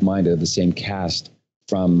who's like-minded, the same caste,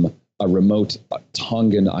 from a remote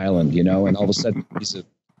Tongan island, and all of a sudden he's a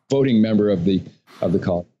voting member of the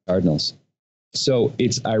College of Cardinals. So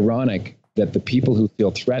it's ironic that the people who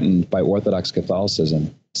feel threatened by Orthodox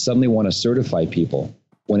Catholicism suddenly want to certify people,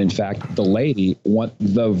 when in fact the laity want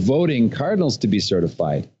the voting cardinals to be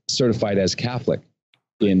certified as Catholic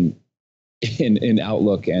in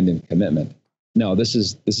outlook and in commitment. No, this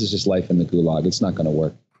is just life in the gulag. It's not going to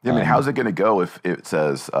work. Yeah, I mean, how's it going to go if it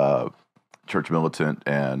says Church Militant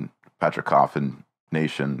and Patrick Coffin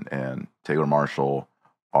Nation and Taylor Marshall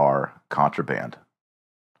are contraband?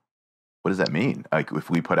 What does that mean? Like, if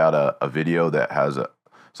we put out a video that has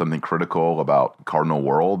something critical about Cardinal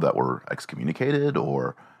World, that we're excommunicated,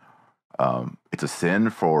 or it's a sin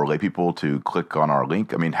for lay people to click on our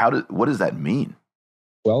link? I mean, what does that mean?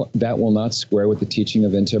 Well, that will not square with the teaching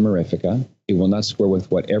of Inter Mirifica. It will not square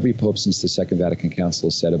with what every pope since the Second Vatican Council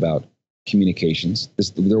has said about communications.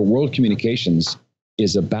 The world communications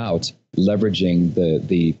is about leveraging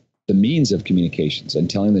the means of communications and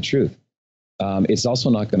telling the truth. It's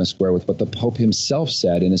also not going to square with what the Pope himself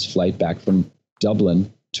said in his flight back from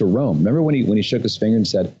Dublin to Rome. Remember when he shook his finger and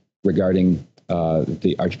said regarding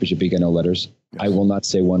the Archbishop Vigano letters, yes, I will not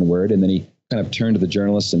say one word. And then he kind of turned to the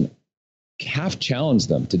journalists and half challenged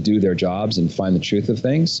them to do their jobs and find the truth of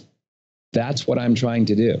things. That's what I'm trying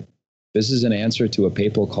to do. This is an answer to a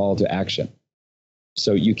papal call to action.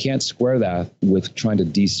 So you can't square that with trying to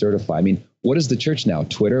decertify. I mean, what is the church now?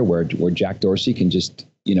 Twitter, where Jack Dorsey can just,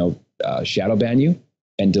 shadow ban you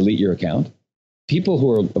and delete your account? People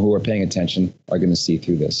who are paying attention are going to see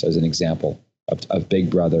through this as an example of Big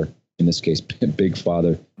Brother, in this case, Big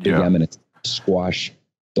Father, Big Eminence, squash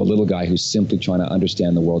the little guy who's simply trying to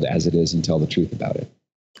understand the world as it is and tell the truth about it.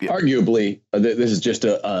 Arguably, this is just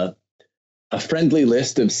a friendly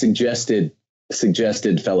list of suggested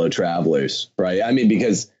fellow travelers, right? I mean,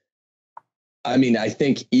 I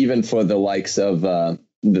think even for the likes of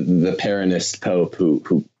the Peronist Pope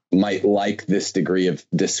who might like this degree of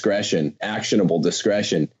discretion, actionable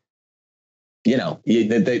discretion,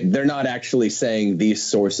 they're not actually saying these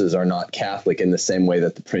sources are not Catholic in the same way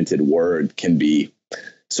that the printed word can be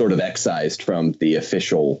sort of excised from the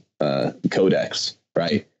official codex,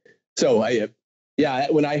 right? So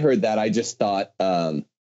when I heard that, I just thought,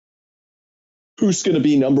 who's going to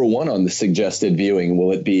be number one on the suggested viewing?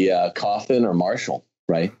 Will it be Coffin or Marshall?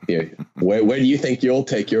 Right? Where do you think you'll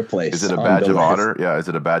take your place? Is it a badge of honor? Yeah, is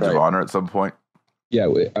it a badge of honor at some point? Yeah.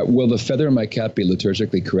 Will the feather in my cap be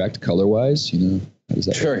liturgically correct color-wise? How does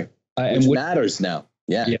that work? Which matters now.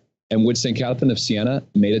 Yeah. And would St. Catherine of Siena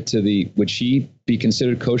made it to would she be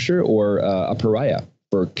considered kosher or a pariah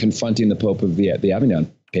for confronting the Pope of the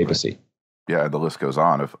Avignon papacy? Yeah, the list goes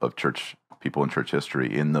on of church people in church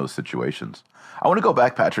history in those situations. I want to go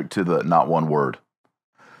back, Patrick, to the not one word.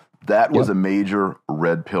 That was a major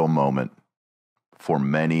red pill moment for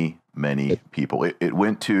many, many people. It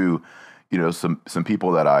went to, some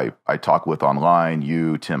people that I talk with online,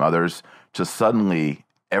 you, Tim, others, to suddenly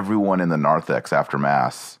everyone in the narthex after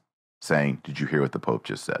Mass saying, "Did you hear what the Pope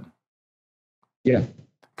just said?" Yeah,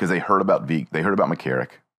 because they heard about McCarrick.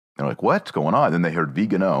 They're like, "What's going on?" Then they heard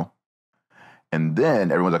Vigano, and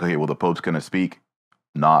then everyone's like, "Okay, well, the Pope's going to speak."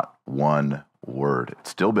 Not one word.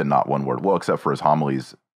 It's still been not one word. Well, except for his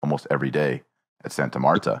homilies almost every day at Santa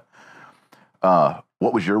Marta.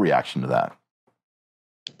 What was your reaction to that?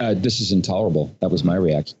 This is intolerable. That was my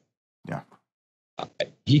reaction. Yeah.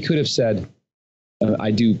 He could have said,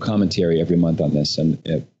 I do commentary every month on this and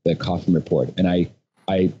the Coffin Report, and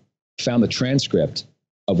I found the transcript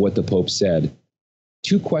of what the Pope said.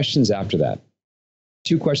 Two questions after that,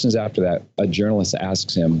 a journalist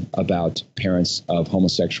asks him about parents of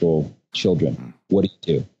homosexual children. What do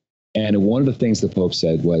you do? And one of the things the Pope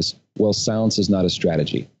said was, well, silence is not a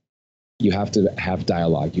strategy. You have to have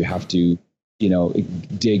dialogue. You have to,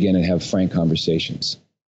 dig in and have frank conversations.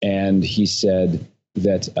 And he said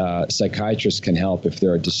that psychiatrists can help if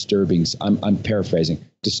there are disturbing, I'm paraphrasing,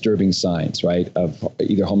 disturbing signs, right, of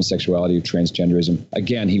either homosexuality or transgenderism.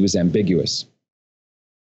 Again, he was ambiguous.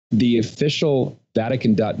 The official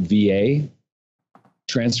Vatican.va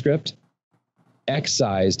transcript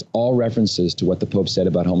excised all references to what the Pope said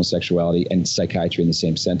about homosexuality and psychiatry in the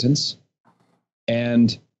same sentence.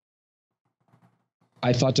 And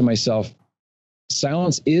I thought to myself,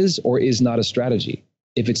 silence is or is not a strategy.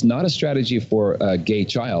 If it's not a strategy for a gay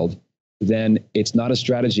child, then it's not a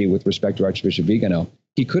strategy with respect to Archbishop Vigano.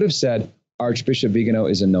 He could have said, Archbishop Vigano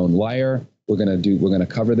is a known liar. We're going to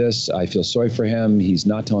cover this. I feel sorry for him. He's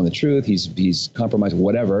not telling the truth. He's compromised,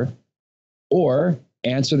 whatever. Or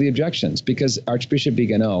answer the objections, because Archbishop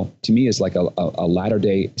Vigano, to me, is like a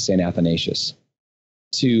latter-day St. Athanasius.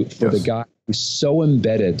 For the guy who's so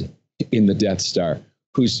embedded in the Death Star,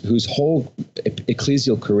 whose whole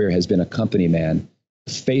ecclesial career has been a company man,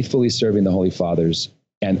 faithfully serving the Holy Fathers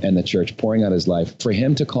and the Church, pouring out his life, for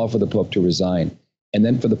him to call for the Pope to resign, and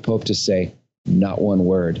then for the Pope to say not one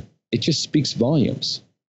word, it just speaks volumes.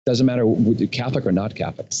 Doesn't matter Catholic or not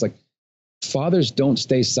Catholic. It's like fathers don't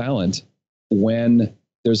stay silent when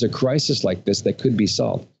there's a crisis like this that could be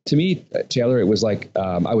solved. To me, Taylor, it was like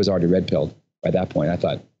I was already red-pilled by that point. I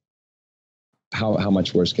thought, how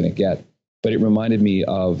much worse can it get? But it reminded me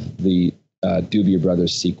of the Dubia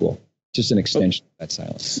Brothers sequel, just an extension of that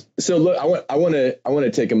silence. So look, I want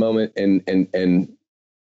to take a moment and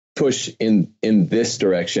push in this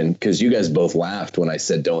direction, because you guys both laughed when I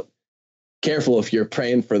said, don't, careful if you're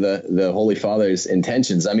praying for the Holy Father's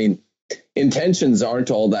intentions. I mean, intentions aren't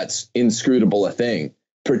all that inscrutable a thing,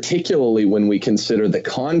 particularly when we consider the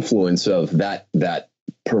confluence of that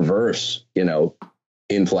perverse,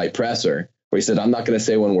 in-flight presser, where he said, I'm not going to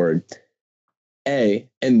say one word. A,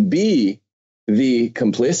 and B, the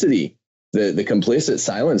complicity, the complicit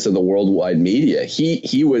silence of the worldwide media.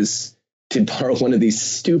 He was, to borrow one of these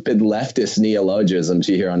stupid leftist neologisms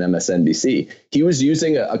you hear on MSNBC, he was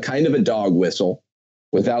using a kind of a dog whistle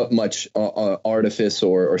without much artifice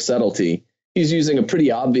or subtlety. He's using a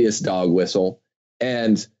pretty obvious dog whistle,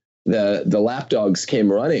 and the lapdogs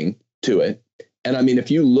came running to it. And I mean, if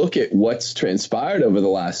you look at what's transpired over the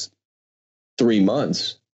last 3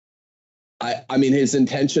 months, I mean, his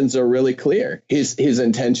intentions are really clear. His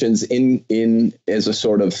intentions in as a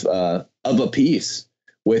sort of a piece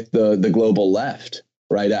with the global left,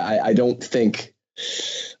 right? I don't think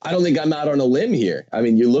I'm out on a limb here. I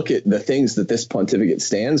mean, you look at the things that this pontificate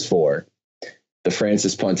stands for, the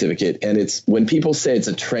Francis pontificate, and it's, when people say it's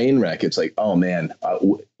a train wreck, it's like, oh man,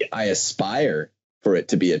 I aspire for it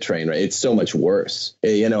to be a train wreck. It's so much worse.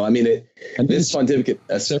 I mean, this pontificate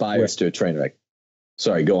aspires to a train wreck.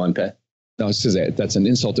 Sorry, go on, Pat. No, that's an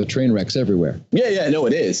insult to train wrecks everywhere. Yeah, no,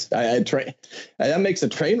 it is. That makes a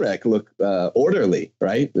train wreck look orderly,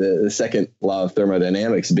 right? The second law of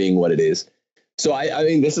thermodynamics being what it is. So I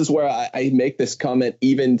mean, this is where I make this comment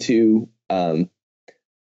even to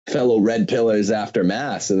fellow red pillars after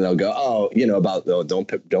Mass, and they'll go,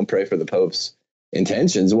 don't pray for the Pope's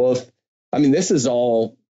intentions. Well, this is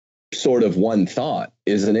all sort of one thought,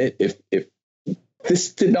 isn't it? If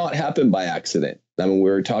this did not happen by accident. I mean,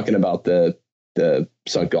 we were talking about the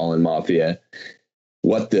St. Gallen Mafia,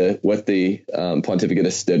 what the pontificate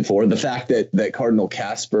has stood for. The fact that Cardinal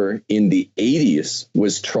Casper in the 80s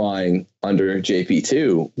was trying under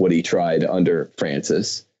JP2 what he tried under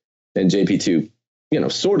Francis, and JP2,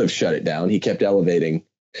 sort of shut it down. He kept elevating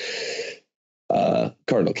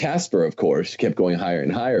Cardinal Casper, of course, kept going higher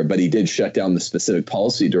and higher, but he did shut down the specific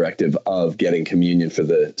policy directive of getting communion for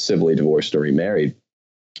the civilly divorced or remarried.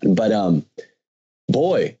 But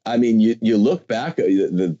boy, I mean, you look back,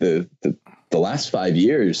 the last 5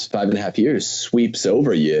 years, 5.5 years sweeps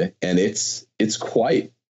over you, and it's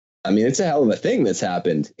quite, it's a hell of a thing that's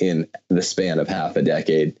happened in the span of half a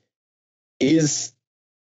decade.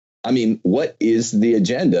 What is the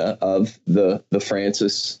agenda of the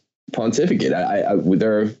Francis pontificate?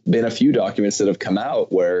 There have been a few documents that have come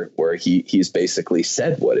out where he's basically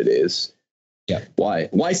said what it is. Yeah. Why?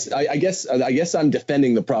 I guess I'm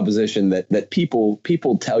defending the proposition that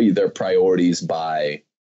people tell you their priorities by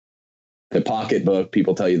the pocketbook.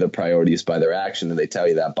 People tell you their priorities by their action, and they tell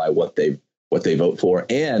you that by what they vote for.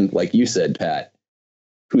 And like you said, Pat,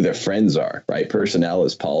 who their friends are, right? Personnel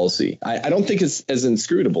is policy. I don't think it's as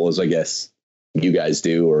inscrutable as I guess you guys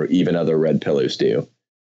do, or even other red pillars do.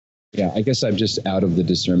 Yeah, I guess I'm just out of the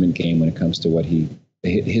discernment game when it comes to what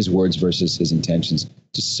his words versus his intentions.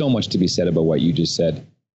 Just so much to be said about what you just said,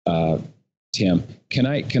 Tim. Can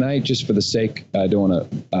I just, for the sake, I don't want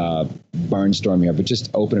to barnstorm here, but just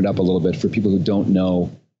open it up a little bit for people who don't know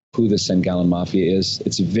who the St. Gallen Mafia is.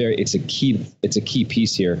 It's a key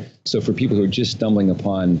piece here. So for people who are just stumbling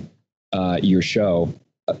upon your show,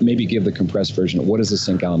 maybe give the compressed version. What is the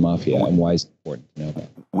St. Gallen Mafia, and why is it important to know that?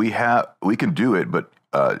 We can do it, but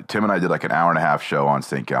Tim and I did like an 1.5-hour show on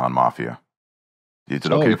St. Gallen Mafia. Is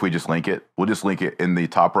it okay if we just link it? We'll just link it in the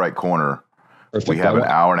top right corner. Perfect. We have an 1.5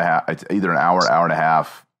 hour. It's either an hour and a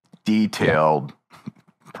half, detailed,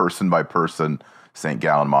 person by person, St.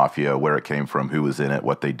 Gallen Mafia, where it came from, who was in it,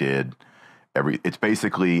 what they did. It's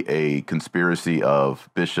basically a conspiracy of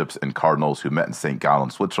bishops and cardinals who met in St.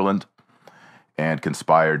 Gallen, Switzerland, and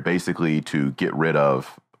conspired basically to get rid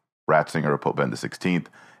of Ratzinger, Pope Benedict XVI,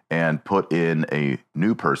 and put in a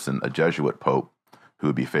new person, a Jesuit pope, who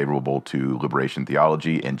would be favorable to liberation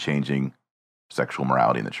theology and changing sexual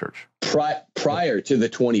morality in the church. Prior to the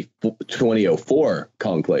 2004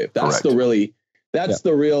 conclave. That's Correct.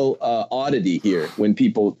 the real oddity here, when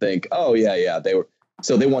people think, oh, yeah, they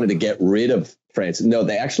wanted to get rid of Francis. No,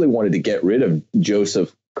 they actually wanted to get rid of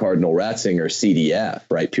Joseph Cardinal Ratzinger, CDF,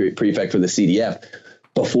 right? Prefect for the CDF,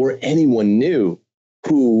 before anyone knew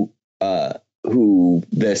who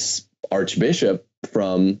this Archbishop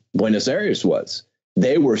from Buenos Aires was.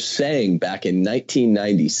 They were saying back in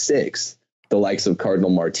 1996, the likes of Cardinal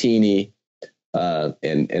Martini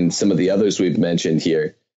and some of the others we've mentioned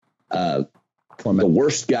here, the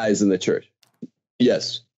worst guys in the church.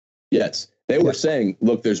 Yes. They were saying,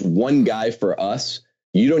 look, there's one guy for us.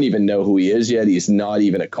 You don't even know who he is yet. He's not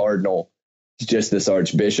even a cardinal. He's just this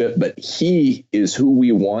archbishop, but he is who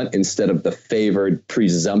we want instead of the favored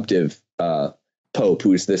presumptive Pope,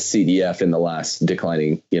 who's this CDF in the last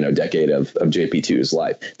declining, decade of JP2's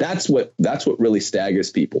life. That's what really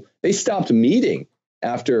staggers people. They stopped meeting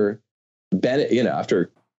after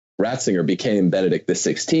after Ratzinger became Benedict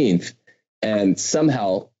XVI, and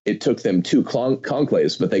somehow it took them 2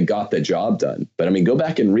 conclaves, but they got the job done. But I mean, go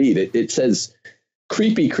back and read it. It says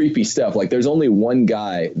creepy stuff. Like, there's only one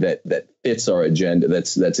guy that fits our agenda.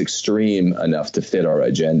 That's extreme enough to fit our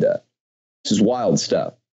agenda. This is wild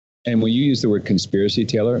stuff. And when you use the word conspiracy,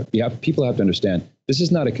 Taylor, people have to understand, this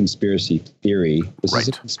is not a conspiracy theory. This is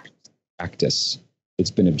a conspiracy practice.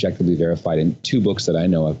 It's been objectively verified in 2 books that I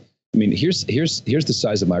know of. I mean, here's the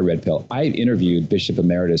size of my red pill. I interviewed Bishop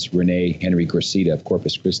Emeritus Rene Henry Gracida of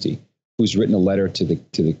Corpus Christi, who's written a letter to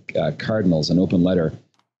the cardinals, an open letter,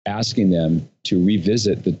 asking them to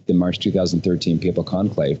revisit the March 2013 papal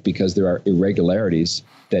conclave, because there are irregularities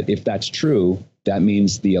that, if that's true, that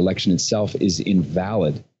means the election itself is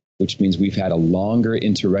invalid, which means we've had a longer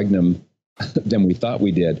interregnum than we thought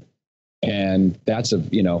we did. And that's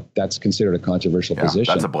considered a controversial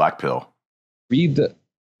position. That's a black pill. I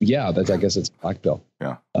guess it's a black pill.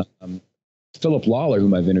 Yeah. Philip Lawler,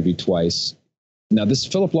 whom I've interviewed twice. Now, this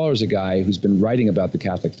Philip Lawler is a guy who's been writing about the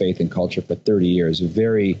Catholic faith and culture for 30 years, a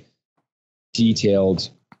very detailed,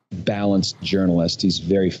 balanced journalist. He's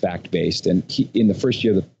very fact-based. And in the first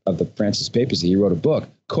year of the Francis papacy, he co-wrote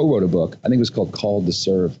a book, I think it was called Called to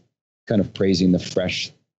Serve, kind of praising the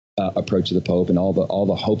fresh approach of the Pope and all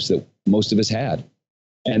the hopes that most of us had.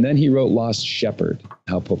 And then he wrote Lost Shepherd,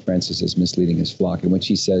 how Pope Francis is misleading his flock, in which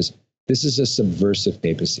he says, this is a subversive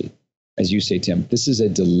papacy. As you say, Tim, this is a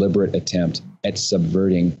deliberate attempt at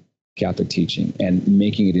subverting Catholic teaching and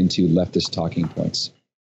making it into leftist talking points.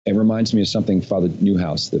 It reminds me of something Father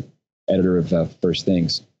Newhouse, the editor of First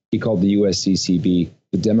Things, he called the USCCB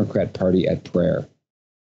the Democrat Party at prayer.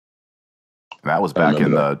 That was back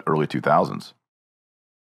in the early 2000s.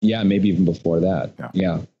 Yeah, maybe even before that.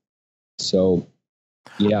 Yeah. So,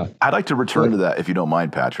 yeah. I'd like to return to that, if you don't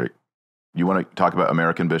mind, Patrick. You want to talk about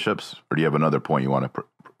American bishops, or do you have another point you want to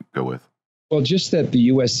go with? Well, just that the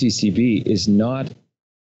USCCB is not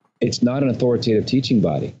an authoritative teaching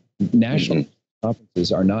body. National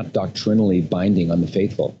conferences are not doctrinally binding on the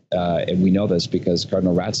faithful. And we know this because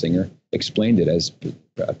Cardinal Ratzinger explained it as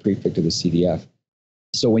a prefect of the CDF.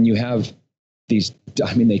 So when you have these,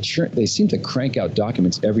 they seem to crank out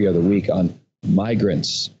documents every other week on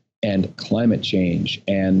migrants and climate change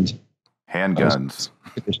and handguns.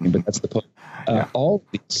 But that's the point. All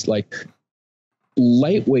these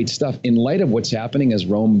lightweight stuff in light of what's happening as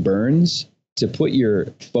Rome burns, to put your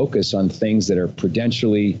focus on things that are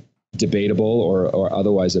prudentially debatable or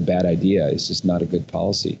otherwise a bad idea is just not a good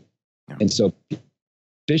policy. Yeah. And so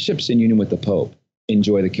bishops in union with the Pope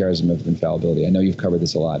enjoy the charism of infallibility. I know you've covered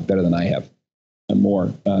this a lot, better than I have, and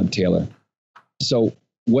more, Taylor. So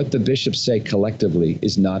what the bishops say collectively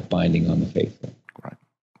is not binding on the faithful. Right.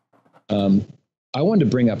 I wanted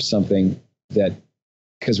to bring up something that,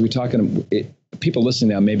 because we're talking, people listening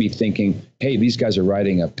now may be thinking, hey, these guys are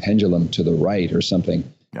riding a pendulum to the right or something.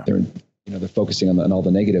 Yeah. They're focusing on all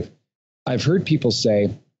the negative. I've heard people say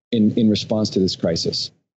in response to this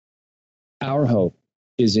crisis, our hope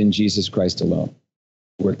is in Jesus Christ alone.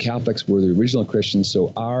 We're Catholics, we're the original Christians,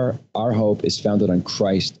 so our hope is founded on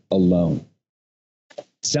Christ alone.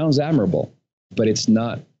 Sounds admirable, but it's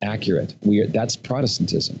not accurate. That's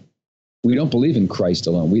Protestantism. We don't believe in Christ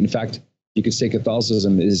alone. In fact, you could say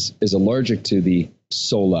Catholicism is allergic to the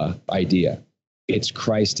sola idea. It's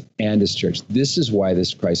Christ and his church. This is why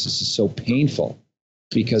this crisis is so painful,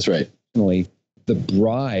 because originally the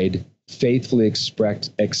bride faithfully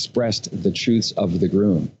expressed the truths of the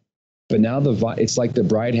groom. But now it's like the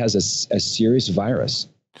bride has a serious virus.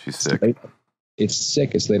 She's sick. It's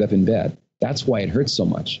sick. It's laid up in bed. That's why it hurts so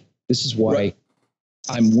much. This is why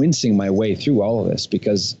I'm wincing my way through all of this,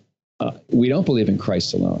 because we don't believe in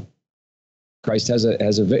Christ alone. Christ has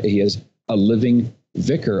a living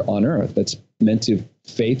vicar on earth that's meant to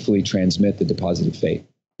faithfully transmit the deposit of faith,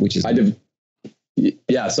 which is. I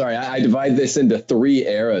divide this into 3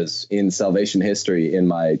 eras in salvation history in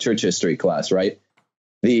my church history class, right?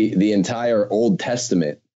 The entire Old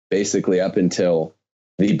Testament, basically up until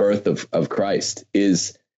the birth of Christ,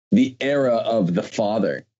 is the era of the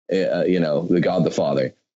Father, the God the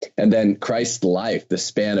Father. And then Christ's life, the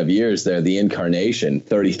span of years there, the incarnation,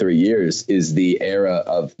 33 years, is the era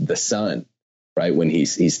of the Son, right? When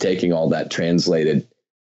he's taking all that translated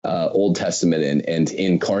Old Testament and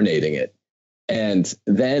incarnating it. And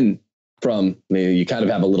then you kind of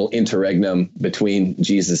have a little interregnum between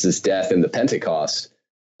Jesus's death and the Pentecost,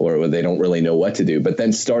 or they don't really know what to do. But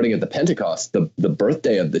then starting at the Pentecost, the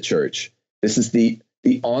birthday of the church, this is the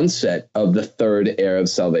onset of the 3rd era of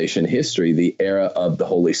salvation history, the era of the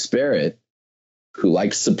Holy Spirit, who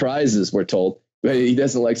likes surprises, we're told. But he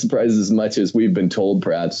doesn't like surprises as much as we've been told,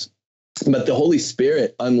 perhaps. But the Holy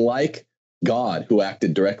Spirit, unlike God, who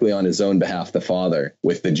acted directly on his own behalf, the Father,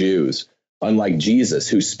 with the Jews, unlike Jesus,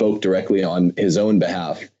 who spoke directly on his own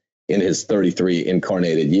behalf in his 33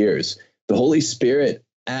 incarnated years, the Holy Spirit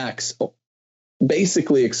acts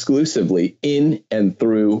basically exclusively in and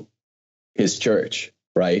through his church,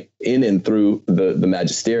 right? In and through the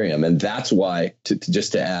magisterium. And that's why,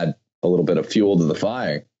 just to add a little bit of fuel to the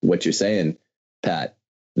fire, what you're saying, Pat,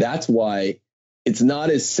 that's why it's not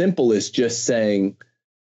as simple as just saying,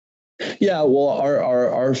 yeah, well,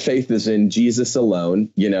 our faith is in Jesus alone,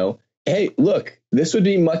 Hey, look, this would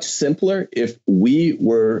be much simpler if we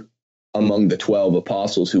were among the 12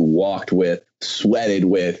 apostles who walked with, sweated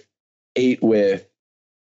with, ate with,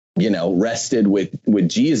 rested with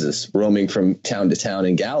Jesus, roaming from town to town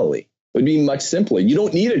in Galilee. It would be much simpler. You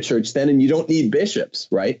don't need a church then, and you don't need bishops,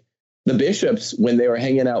 right? The bishops, when they were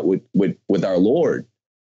hanging out with our Lord,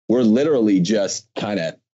 were literally just kind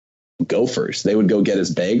of gophers. They would go get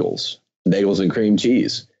us bagels and cream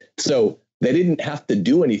cheese. So they didn't have to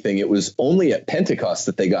do anything. It was only at Pentecost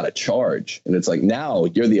that they got a charge. And it's like, now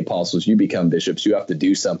you're the apostles, you become bishops, you have to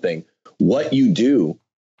do something. What you do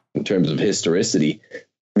in terms of historicity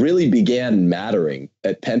really began mattering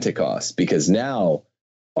at Pentecost, because now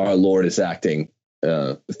our Lord is acting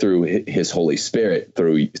through his Holy Spirit,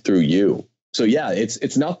 through you. So yeah,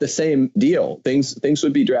 it's not the same deal. Things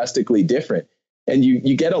would be drastically different. And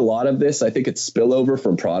you get a lot of this. I think it's spillover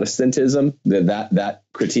from Protestantism, that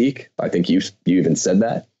critique. I think you even said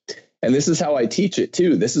that. And this is how I teach it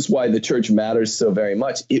too. This is why the church matters so very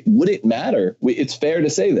much. It wouldn't matter. It's fair to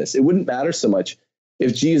say this. It wouldn't matter so much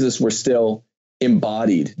if Jesus were still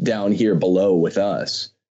embodied down here below with us.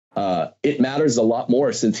 It matters a lot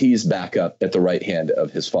more since he's back up at the right hand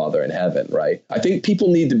of his Father in heaven, right? I think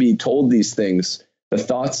people need to be told these things. The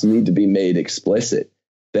thoughts need to be made explicit.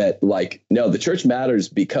 That, no, the church matters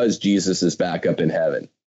because Jesus is back up in heaven.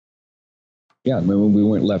 Yeah, we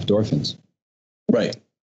weren't left orphans. Right.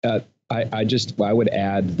 I would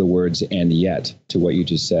add the words "and yet" to what you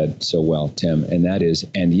just said so well, Tim, and that is,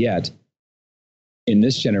 and yet, in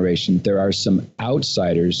this generation, there are some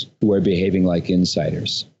outsiders who are behaving like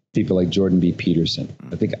insiders. People like Jordan B. Peterson.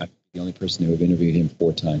 I think I'm the only person who have interviewed him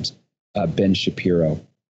 4 times. Ben Shapiro,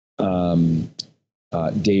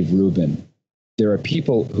 Dave Rubin. There are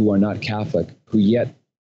people who are not Catholic who yet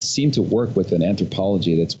seem to work with an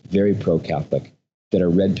anthropology that's very pro-Catholic, that are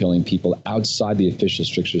red-pilling people outside the official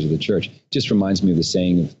strictures of the church. Just reminds me of the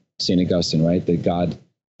saying of St. Augustine, right? That God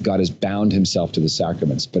has bound himself to the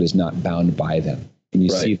sacraments, but is not bound by them. And you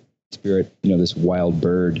see Spirit, this wild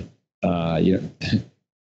bird,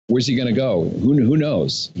 where's he going to go? Who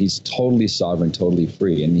knows? He's totally sovereign, totally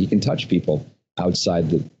free, and he can touch people outside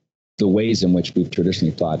the ways in which we've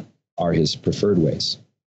traditionally thought are his preferred ways,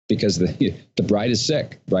 because the bride is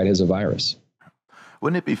sick. The bride has a virus.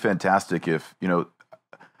 Wouldn't it be fantastic if, of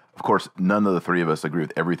course, none of the three of us agree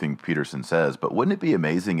with everything Peterson says, but wouldn't it be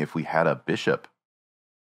amazing if we had a bishop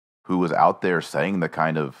who was out there saying the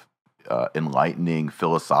kind of enlightening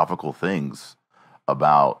philosophical things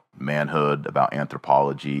about manhood, about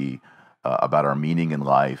anthropology, about our meaning in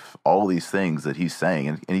life, all these things that he's saying,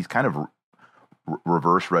 and he's kind of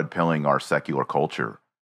reverse red pilling our secular culture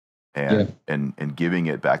and giving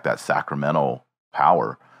it back that sacramental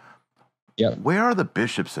power. Yeah. Where are the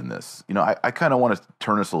bishops in this? I kind of want to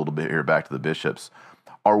turn us a little bit here back to the bishops.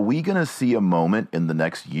 Are we going to see a moment in the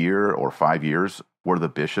next year or 5 years where the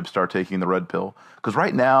bishops start taking the red pill? Because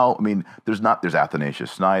right now, there's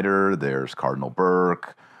Athanasius Schneider, there's Cardinal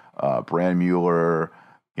Burke, Brandmuller.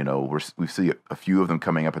 We see a few of them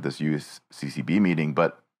coming up at this USCCB meeting,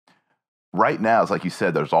 but right now, it's like you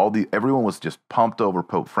said, everyone was just pumped over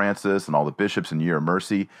Pope Francis and all the bishops in Year of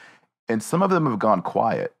Mercy, and some of them have gone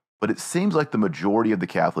quiet. But it seems like the majority of the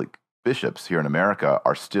Catholic bishops here in America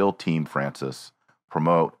are still Team Francis,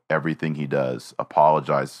 promote everything he does,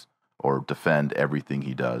 apologize or defend everything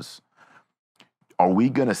he does. Are we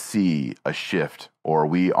going to see a shift, or are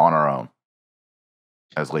we on our own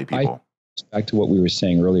as lay people? Back to what we were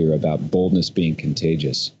saying earlier about boldness being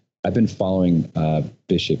contagious. I've been following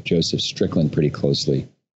Bishop Joseph Strickland pretty closely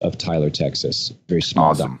of Tyler, Texas, very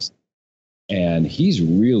small diocese. And he's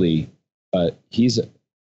really, our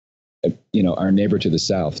neighbor to the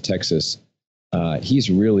south, Texas. He's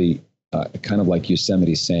really kind of like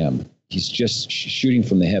Yosemite Sam. He's just shooting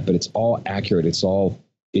from the hip, but it's all accurate.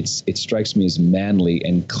 It strikes me as manly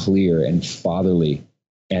and clear and fatherly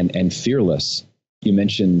and fearless. You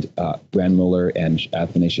mentioned Brandmuller and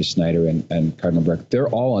Athanasius Schneider and Cardinal Burke. They're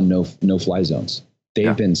all on no-fly zones.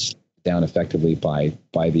 They've been down effectively by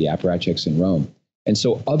the apparatchiks in Rome. And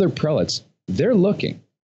so other prelates, they're looking,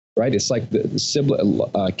 right? It's like the sibling,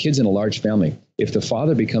 kids in a large family. If the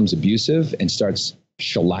father becomes abusive and starts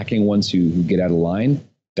shellacking ones who get out of line,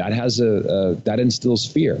 that instills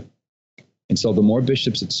fear. And so the more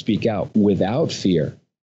bishops that speak out without fear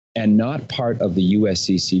and not part of the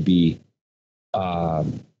USCCB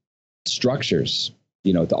structures,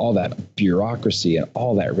 all that bureaucracy and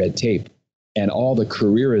all that red tape and all the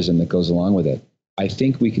careerism that goes along with it, I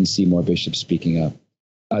think we can see more bishops speaking up.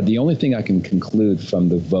 The only thing I can conclude from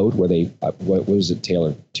the vote where they, what was it,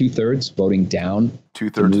 Taylor? 2/3 voting down?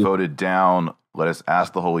 2/3 voted down. Let us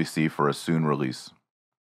ask the Holy See for a soon release.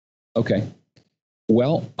 Okay.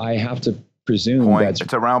 Well, I have to presume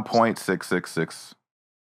it's around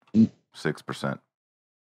 0.6666%.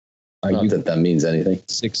 Not that means anything.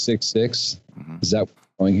 666? Mm-hmm. Is that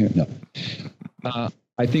going here? No.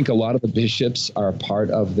 I think a lot of the bishops are part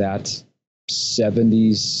of that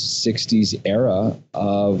 70s, 60s era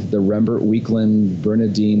of the Rembert, Weakland,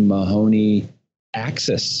 Bernardine, Mahoney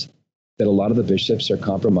axis, that a lot of the bishops are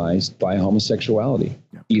compromised by homosexuality,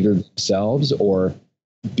 either themselves or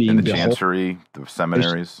being in the chancery, the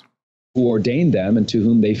seminaries who ordained them and to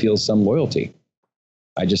whom they feel some loyalty.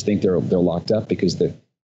 I just think they're locked up because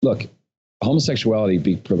look,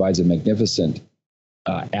 homosexuality provides a magnificent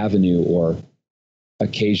avenue or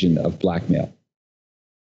occasion of blackmail.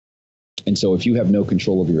 And so if you have no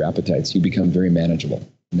control over your appetites, you become very manageable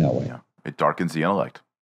in that way. Yeah. It darkens the intellect.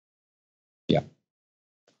 Yeah.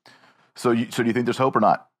 So do you think there's hope or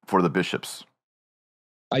not for the bishops?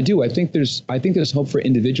 I do. I think there's hope for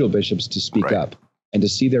individual bishops to speak up and to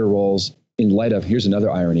see their roles in light of, here's another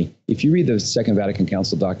irony. If you read the Second Vatican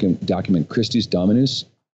Council document Christus Dominus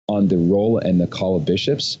on the role and the call of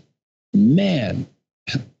bishops, man,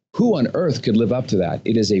 who on earth could live up to that?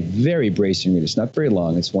 It is a very bracing read. It's not very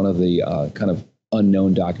long. It's one of the kind of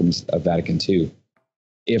unknown documents of Vatican II.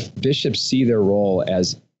 If bishops see their role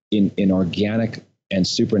as in organic and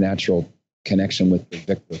supernatural connection with the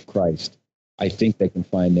vicar of Christ, I think they can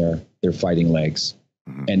find their fighting legs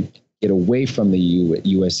and get away from the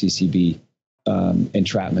USCCB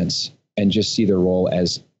entrapments and just see their role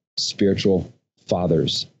as spiritual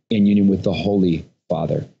fathers in union with the Holy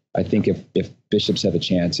Father. I think if bishops have a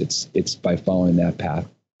chance, it's by following that path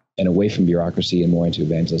and away from bureaucracy and more into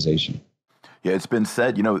evangelization. Yeah, it's been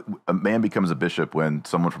said, a man becomes a bishop when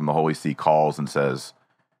someone from the Holy See calls and says,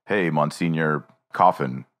 "Hey, Monsignor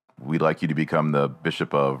Coffin, we'd like you to become the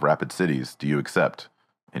Bishop of Rapid Cities. Do you accept?"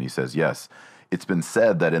 And he says, yes. It's been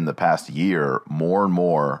said that in the past year, more and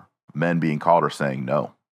more men being called are saying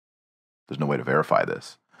no. There's no way to verify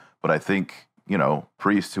this. But I think,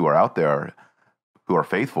 priests who are out there who are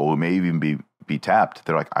faithful, who may even be tapped.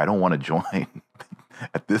 They're like, I don't want to join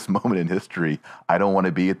at this moment in history. I don't want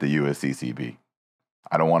to be at the USCCB.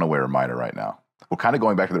 I don't want to wear a mitre right now. We're kind of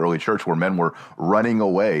going back to the early church where men were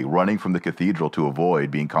running from the cathedral to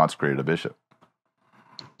avoid being consecrated a bishop.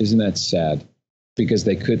 Isn't that sad? Because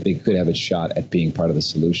they could have a shot at being part of the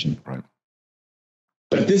solution. Right.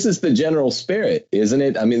 But this is the general spirit, isn't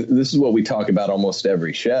it? I mean, this is what we talk about almost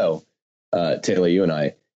every show, Taylor, you and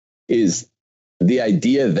I, is the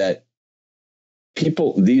idea that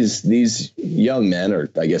people, these young men, or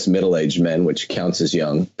I guess middle-aged men, which counts as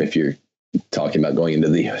young if you're talking about going into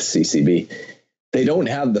the USCCB, they don't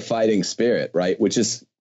have the fighting spirit, right? Which is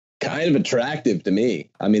kind of attractive to me.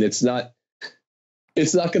 I mean, it's not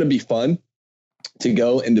going to be fun to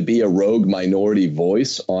go and to be a rogue minority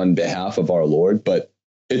voice on behalf of our Lord, but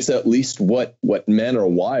it's at least what men are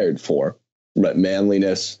wired for, right?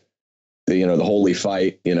 Manliness, the holy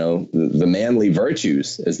fight, the manly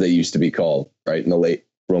virtues, as they used to be called, right, in the late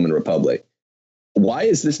Roman Republic. Why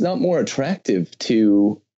is this not more attractive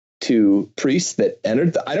to priests that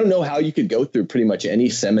entered? I don't know how you could go through pretty much any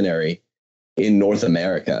seminary in North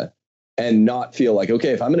America and not feel like,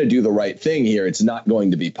 okay, if I'm going to do the right thing here, it's not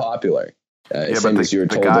going to be popular. Same as you were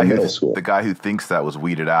told in middle school. The guy who thinks that was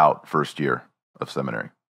weeded out first year of seminary.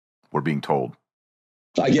 We're being told.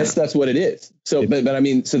 I guess that's what it is. So, but I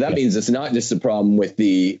mean, so that means it's not just a problem with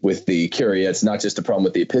the curia. It's not just a problem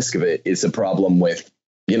with the episcopate. It's a problem with,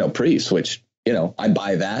 priests, which, I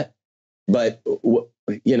buy that. But,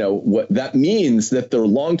 what that means that the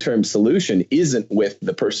long-term solution isn't with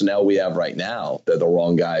the personnel we have right now. They're the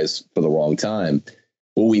wrong guys for the wrong time.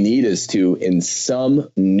 What we need is to, in some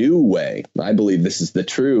new way, I believe this is the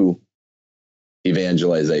true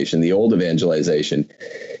evangelization, the old evangelization,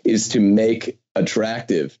 is to make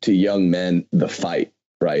attractive to young men the fight,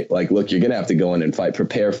 right? Like, look, you're going to have to go in and fight,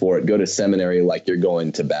 prepare for it, go to seminary like you're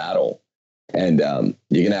going to battle. And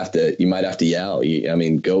you might have to yell.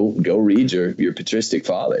 Go read your patristic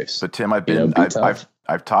fathers. But Tim, I've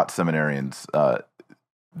taught seminarians.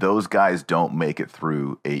 Those guys don't make it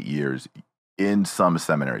through 8 years in some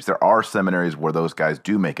seminaries. There are seminaries where those guys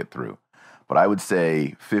do make it through. But I would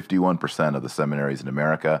say 51% of the seminaries in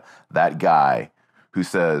America, that guy who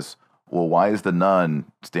says, well, why is the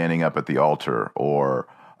nun standing up at the altar? Or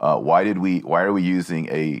why are we using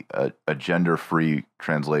a gender-free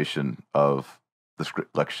translation of the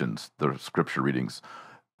lections, the scripture readings?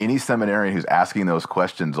 Any seminarian who's asking those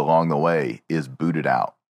questions along the way is booted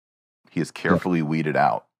out. He is carefully weeded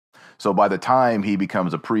out. So by the time he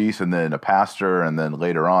becomes a priest and then a pastor and then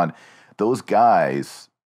later on, those guys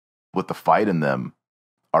with the fight in them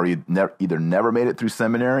are either never made it through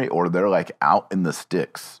seminary or they're like out in the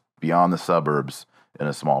sticks beyond the suburbs in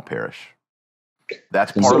a small parish.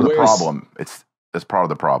 That's part of the problem. That's part of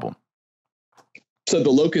the problem. So the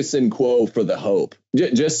locus in quo for the hope,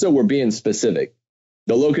 just so we're being specific,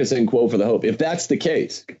 the locus in quo for the hope, if that's the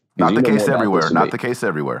case. Not the case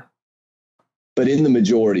everywhere. But in the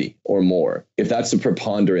majority or more, if that's the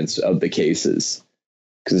preponderance of the cases,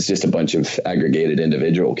 because it's just a bunch of aggregated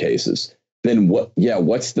individual cases, then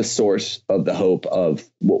what's the source of the hope of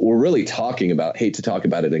what we're really talking about? Hate to talk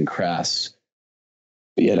about it in crass,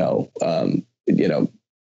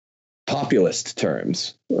 populist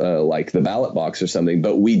terms, like the ballot box or something.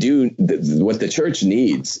 But we do, what the church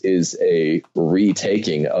needs is a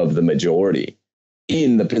retaking of the majority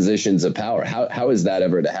in the positions of power. How is that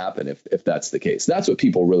ever to happen if that's the case? That's what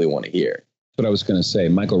people really want to hear. What I was going to say,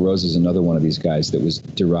 Michael Rose is another one of these guys that was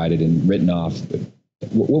derided and written off.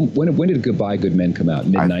 When did Goodbye Good Men come out?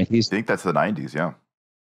 Mid-90s? I think that's the 90s, yeah.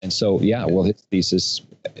 And so, his thesis,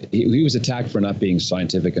 he was attacked for not being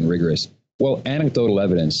scientific and rigorous. Well, anecdotal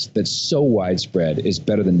evidence that's so widespread is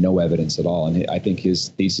better than no evidence at all. And I think his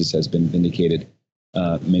thesis has been vindicated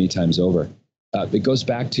many times over. It goes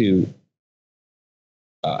back to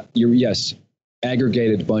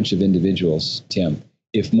aggregated bunch of individuals, Tim.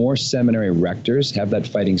 If more seminary rectors have that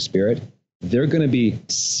fighting spirit, they're going to be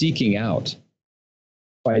seeking out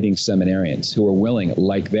fighting seminarians who are willing,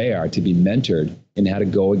 like they are, to be mentored in how to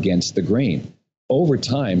go against the grain. Over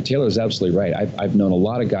time, Taylor's absolutely right. I've known a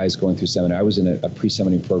lot of guys going through seminary. I was in a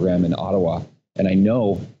pre-seminary program in Ottawa, and I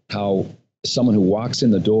know how someone who walks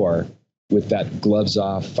in the door with that gloves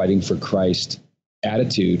off, fighting for Christ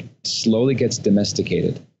attitude slowly gets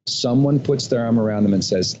domesticated. Someone puts their arm around them and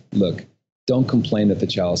says, look, don't complain that the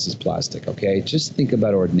chalice is plastic, okay? Just think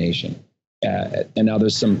about ordination. And now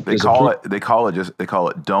there's some... They call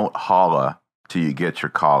it don't holla till you get your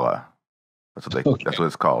calla. That's what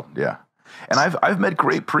it's called, yeah. And I've met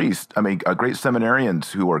great priests. I mean, great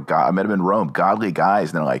seminarians who are I met them in Rome, godly guys,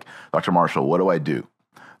 and they're like, Dr. Marshall, what do I do?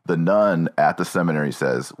 The nun at the seminary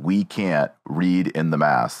says we can't read in the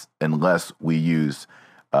Mass unless we use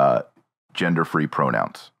gender-free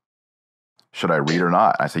pronouns. Should I read or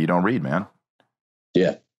not? I say, you don't read, man.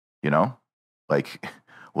 Yeah. You know, like,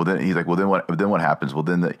 well, then he's like, well, then what happens? Well,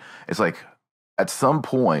 then it's like, at some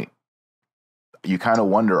point, you kind of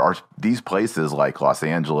wonder, are these places like Los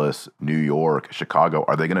Angeles, New York, Chicago,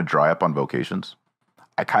 are they going to dry up on vocations?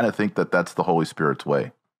 I kind of think that that's the Holy Spirit's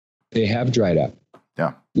way. They have dried up.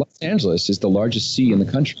 Yeah. Los Angeles is the largest see in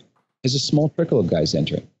the country. There's a small trickle of guys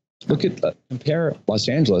entering. Look at, compare Los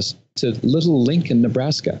Angeles to little Lincoln,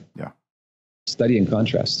 Nebraska. Yeah. Study in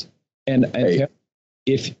contrast. And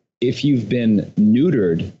if you've been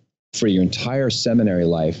neutered for your entire seminary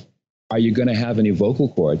life, are you going to have any vocal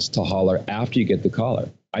cords to holler after you get the collar?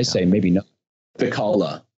 I say maybe not. The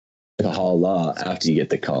collar after you get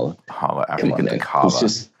the collar. Holla after you get the collar. It's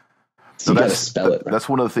just, so you got to spell it. Right? That's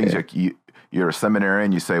one of the things. You're a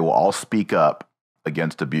seminarian. You say, well, I'll speak up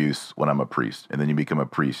against abuse when I'm a priest. And then you become a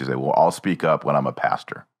priest. You say, well, I'll speak up when I'm a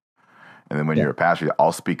pastor. And then when you're a pastor,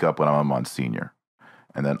 I'll speak up when I'm a Monsignor.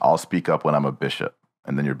 And then I'll speak up when I'm a bishop.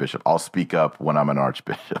 And then you're a bishop. I'll speak up when I'm an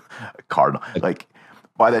Archbishop, a Cardinal. Like,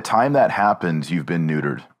 by the time that happens, you've been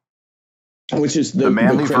neutered. Which is the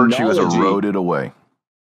manly virtue is eroded away.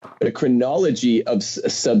 The chronology of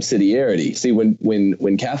subsidiarity. See,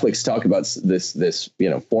 when Catholics talk about this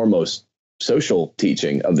foremost social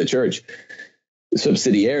teaching of the church,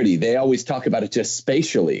 subsidiarity, they always talk about it just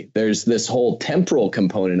spatially. There's this whole temporal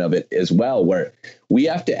component of it as well, where we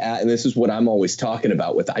have to add, and this is what I'm always talking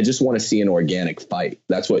about with, I just want to see an organic fight.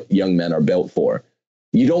 That's what young men are built for.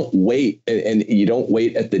 You don't wait, and you don't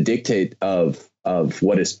wait at the dictate of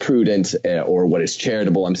what is prudent or what is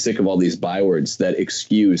charitable. I'm sick of all these bywords that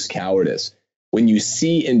excuse cowardice. When you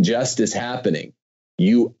see injustice happening,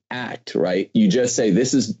 you act, right? You just say,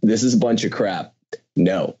 this is a bunch of crap.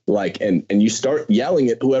 No, and you start yelling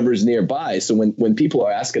at whoever's nearby. So when people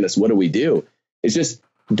are asking us, what do we do? It's just,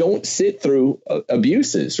 don't sit through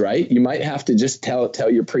abuses, right? You might have to just tell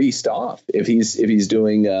your priest off if he's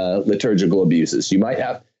doing liturgical abuses. You might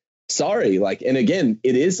have, and again,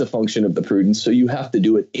 it is a function of the prudence. So you have to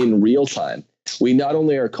do it in real time. We not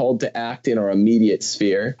only are called to act in our immediate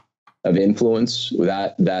sphere of influence,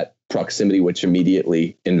 that proximity which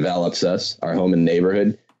immediately envelops us, our home and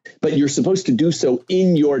neighborhood, but you're supposed to do so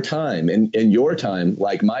in your time. And your time,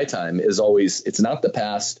 like my time, is always, it's not the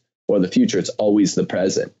past or the future, it's always the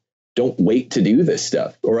present. Don't wait to do this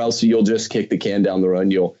stuff, or else you'll just kick the can down the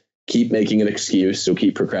road. You'll keep making an excuse. You'll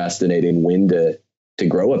keep procrastinating when to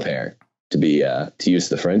grow a pair, to use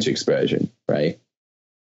the French expression, right?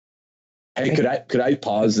 Hey, could I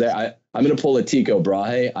pause there? I'm going to pull a Tico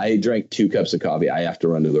Brahe. I drank 2 cups of coffee. I have to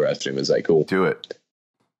run to the restroom. Is that cool? Do it.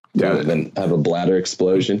 Then have a bladder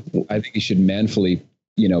explosion. I think you should manfully,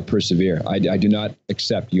 persevere. I do not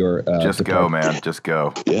accept your. Just go, man. Just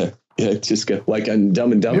go. Yeah, just go. Like on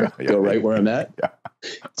Dumb and Dumber. Go right where I'm at. Yeah.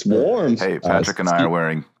 It's warm. Hey, Patrick and I are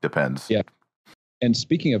wearing Depends. Yeah. And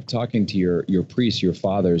speaking of talking to your priests, your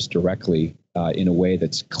fathers directly in a way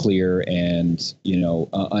that's clear and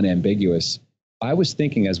unambiguous, I was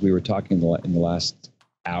thinking as we were talking in the last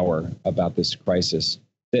hour about this crisis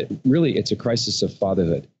that really it's a crisis of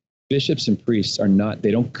fatherhood. Bishops and priests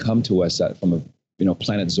they don't come to us from a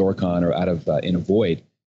planet Zorkon or out of in a void.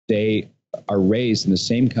 They are raised in the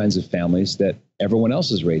same kinds of families that everyone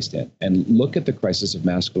else is raised in. And look at the crisis of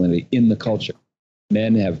masculinity in the culture.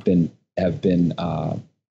 Men have been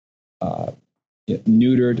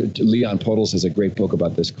neutered. Leon Podles has a great book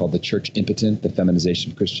about this called The Church Impotent, the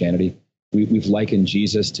Feminization of Christianity. We've likened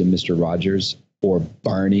Jesus to Mr. Rogers or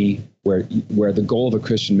Barney, where the goal of a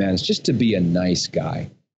Christian man is just to be a nice guy.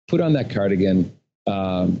 Put on that cardigan.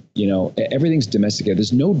 Everything's domesticated.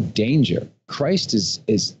 There's no danger. Christ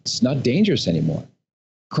is not dangerous anymore.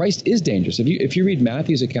 Christ is dangerous. If you read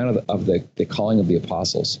Matthew's account of the calling of the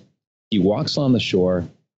apostles, he walks on the shore.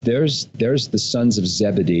 There's the sons of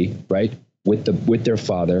Zebedee, right, with their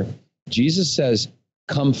father. Jesus says,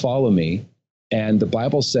 "Come, follow me," and the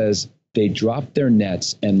Bible says they dropped their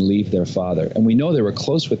nets and leave their father. And we know they were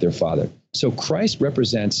close with their father. So Christ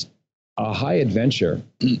represents a high adventure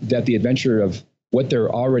that the adventure of what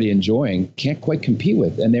they're already enjoying can't quite compete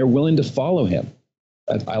with, and they're willing to follow him.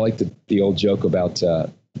 I like the old joke about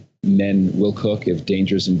men will cook if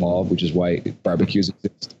danger's involved, which is why barbecues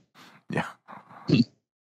exist. Yeah.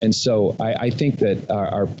 And so I think that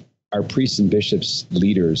our priests and bishops,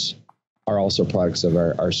 leaders, are also products of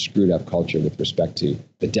our screwed up culture with respect to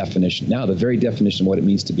the definition. Now, the very definition of what it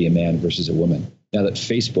means to be a man versus a woman. Now that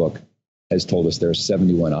Facebook has told us there are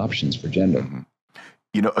 71 options for gender. Mm-hmm.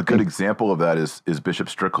 You know, a good example of that is Bishop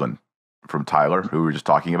Strickland from Tyler, who we were just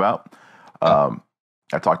talking about.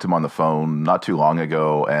 I talked to him on the phone not too long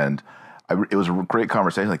ago, and it was a great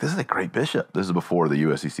conversation. Like, this is a great bishop. This is before the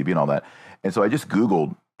USCCB and all that. And so I just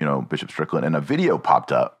Googled, Bishop Strickland, and a video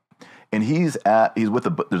popped up. And he's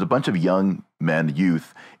with there's a bunch of young men,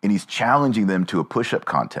 youth, and he's challenging them to a push-up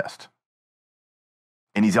contest.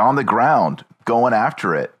 And he's on the ground going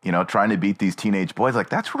after it, trying to beat these teenage boys. Like,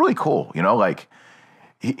 that's really cool. Like,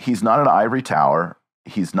 he's not an ivory tower.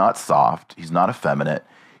 He's not soft. He's not effeminate.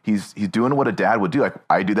 He's doing what a dad would do. Like,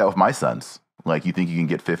 I do that with my sons. Like, you think you can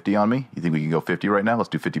get 50 on me? You think we can go 50 right now? Let's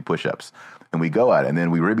do 50 push-ups. And we go at it, and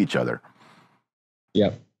then we rib each other.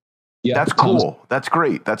 Yeah. Yeah. That's cool. That's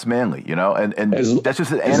great. That's manly, and that's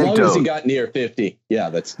just an anecdote. As long as he got near 50. Yeah,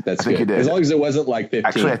 that's good. He did. As long as it wasn't like 15.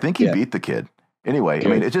 Actually, I think he beat the kid. Anyway, okay.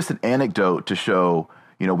 I mean, it's just an anecdote to show,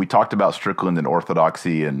 we talked about Strickland and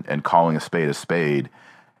orthodoxy and calling a spade.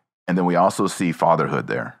 And then we also see fatherhood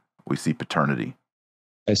there. We see paternity.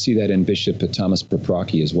 I see that in Bishop Thomas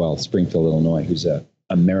Paprocki as well, Springfield, Illinois, who's a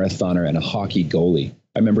marathoner and a hockey goalie.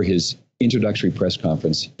 I remember his introductory press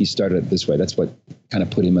conference. He started it this way. That's what kind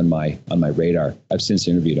of put him on my radar. I've since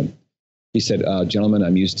interviewed him. He said, gentlemen,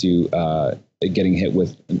 I'm used to getting hit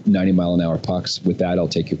with 90-mile-an-hour pucks. With that, I'll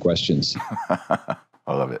take your questions. I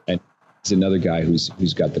love it. And he's another guy who's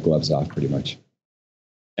got the gloves off pretty much.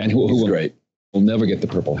 And who will never get the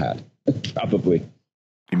purple hat, probably.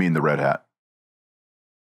 You mean the red hat?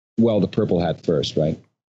 Well, the purple hat first, right?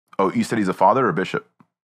 Oh, you said he's a father or a bishop?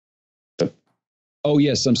 Oh,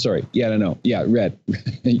 yes. I'm sorry. Yeah, no. Yeah, red.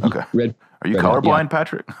 Okay. Red. Are you colorblind,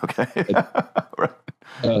 Patrick? Okay.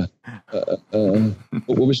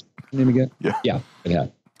 What was his name again? Yeah. Red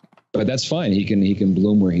hat. But that's fine. He can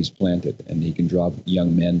bloom where he's planted, and he can draw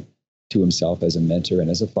young men to himself as a mentor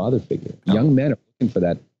and as a father figure. Oh. Young men are looking for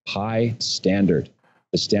that high standard,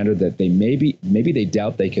 the standard that they maybe they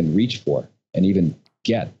doubt they can reach for and even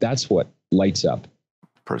get. That's what lights up.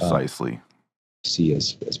 Precisely. See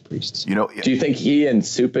as priests. Do you think he and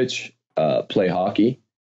Supich play hockey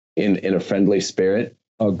in a friendly spirit?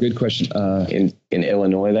 Oh, good question. In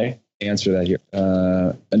Illinois, they answer that here.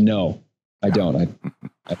 No, I don't.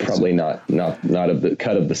 I probably not of the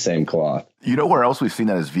cut of the same cloth. Where else we've seen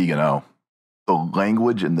that is Vigano. The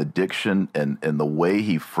language and the diction and the way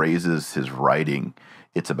he phrases his writing.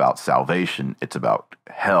 It's about salvation. It's about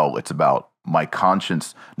hell. It's about my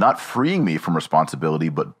conscience not freeing me from responsibility,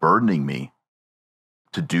 but burdening me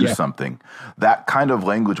to do something. That kind of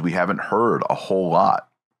language we haven't heard a whole lot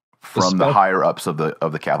from the higher ups of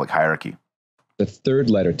the Catholic hierarchy. The third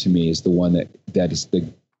letter to me is the one that is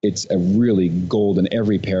it's a really gold in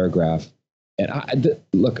every paragraph. And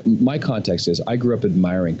look, my context is I grew up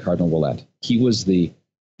admiring Cardinal Ouellet. He was the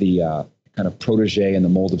kind of protege in the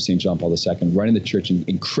mold of St. John Paul II, running the church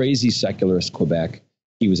in crazy secularist Quebec.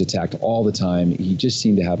 He was attacked all the time. He just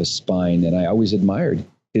seemed to have a spine, and I always admired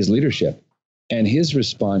his leadership. And his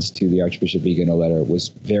response to the Archbishop Vigano letter was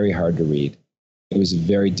very hard to read. It was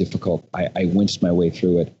very difficult. I winced my way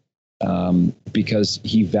through it because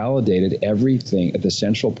he validated everything. The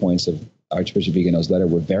central points of Archbishop Vigano's letter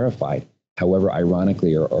were verified, however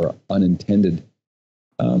ironically or unintended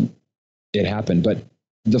it happened. But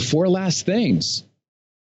the four last things,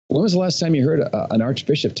 when was the last time you heard an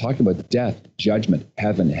archbishop talking about death, judgment,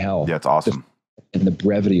 heaven, hell? Yeah, it's awesome. And the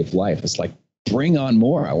brevity of life. It's like, bring on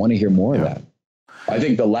more. I want to hear more of that. I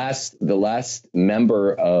think the last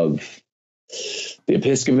member of the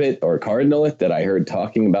episcopate or cardinalate that I heard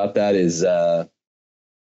talking about that is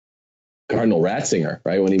Cardinal Ratzinger,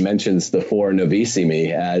 right? When he mentions the four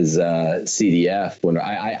novissimi as CDF, when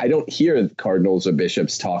I don't hear cardinals or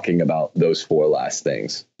bishops talking about those four last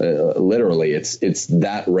things. Literally, it's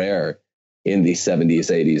that rare in the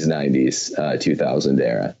 70s, 80s, 90s, 2000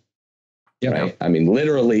 era. Yeah, right. I mean,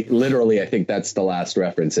 literally, I think that's the last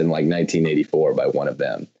reference in like 1984 by one of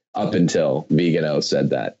them. Up until Vigano said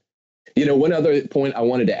that. One other point I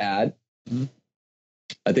wanted to add,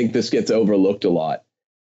 I think this gets overlooked a lot,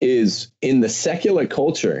 is in the secular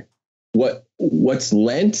culture, what's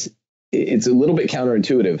lent, it's a little bit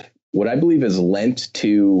counterintuitive. What I believe is lent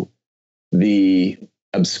to the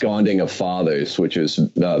absconding of fathers, which is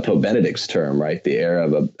Pope Benedict's term, right? The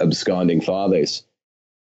era of absconding fathers,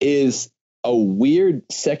 is a weird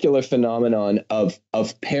secular phenomenon of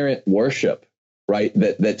parent worship, right?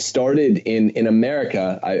 That started in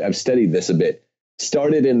America. I've studied this a bit.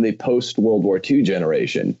 Started in the post-World War II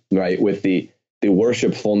generation, right? With the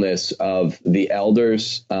worshipfulness of the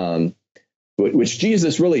elders, which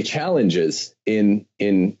Jesus really challenges in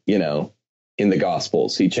the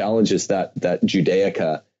Gospels. He challenges that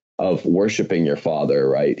Judaica of worshiping your father,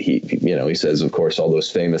 right? He says, of course, all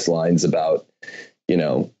those famous lines about,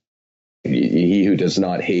 he who does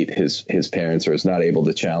not hate his parents or is not able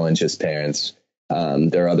to challenge his parents.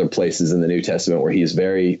 There are other places in the New Testament where he is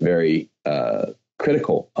very, very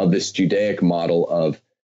critical of this Judaic model of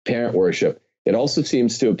parent worship. It also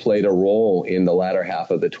seems to have played a role in the latter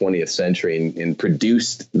half of the 20th century and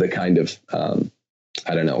produced the kind of,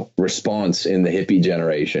 response in the hippie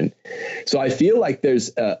generation. So I feel like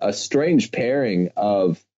there's a strange pairing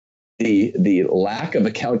of the lack of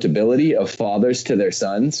accountability of fathers to their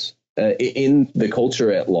sons in the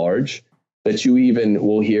culture at large, that you even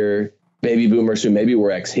will hear baby boomers who maybe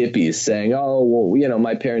were ex-hippies saying, oh, well,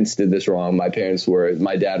 my parents did this wrong. My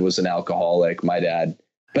dad was an alcoholic, but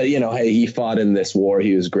hey, he fought in this war.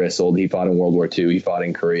 He was gristled. He fought in World War II. He fought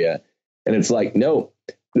in Korea. And it's like, no,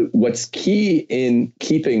 what's key in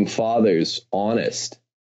keeping fathers honest,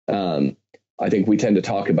 I think we tend to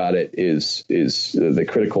talk about it, is the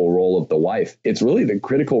critical role of the wife. It's really the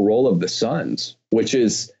critical role of the sons, which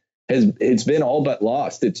it's been all but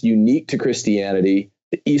lost. It's unique to Christianity.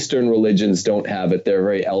 The Eastern religions don't have it. They're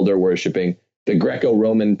very elder worshiping. The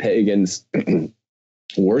Greco-Roman pagans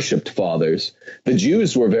worshipped fathers. The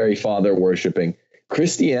Jews were very father worshiping.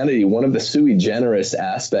 Christianity, one of the sui generis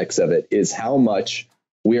aspects of it is how much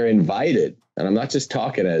we're invited. And I'm not just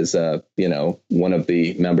talking as, one of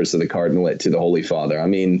the members of the Cardinalate to the Holy Father. I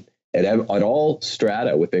mean, at all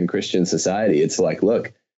strata within Christian society, it's like,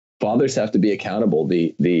 look, fathers have to be accountable.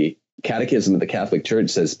 The Catechism of the Catholic Church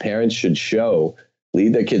says parents should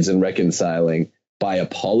lead their kids in reconciling by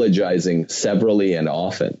apologizing severally and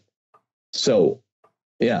often. So,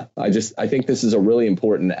 yeah, I think this is a really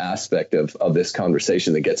important aspect of this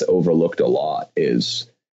conversation that gets overlooked a lot. Is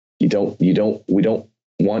we don't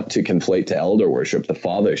want to conflate to elder worship. The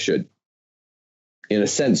father should, in a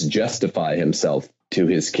sense, justify himself to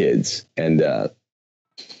his kids, and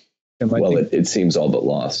it seems all but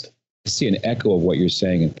lost. I see an echo of what you're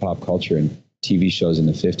saying in pop culture and TV shows in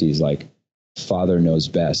the 50s, like Father Knows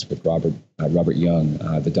Best with Robert Young,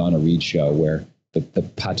 the Donna Reed show, where the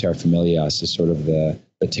pater familias is sort of the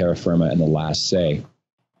terra firma and the last say.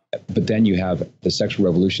 But then you have the sexual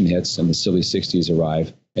revolution hits and the silly 60s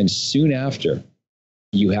arrive. And soon after,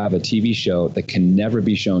 you have a TV show that can never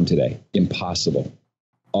be shown today. Impossible.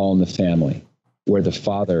 All in the Family, where the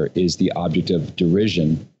father is the object of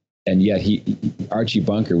derision. And yet Archie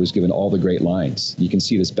Bunker was given all the great lines. You can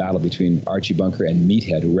see this battle between Archie Bunker and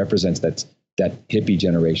Meathead, who represents that hippie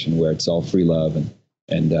generation where it's all free love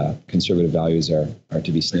and conservative values are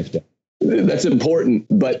to be sniffed at. That's important.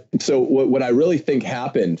 But so what I really think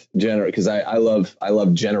happened, because I love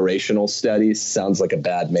generational studies. Sounds like a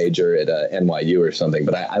bad major at NYU or something,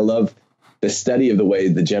 but I love the study of the way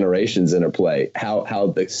the generations interplay,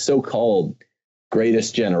 how the so-called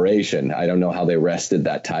greatest generation, I don't know how they wrested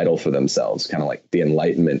that title for themselves, kind of like the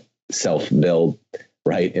Enlightenment self-build,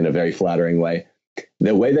 right, in a very flattering way.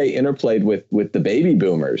 The way they interplayed with the baby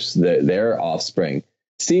boomers, their offspring,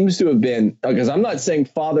 seems to have been, because I'm not saying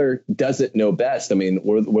father doesn't know best. I mean,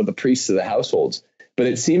 we're the priests of the households, but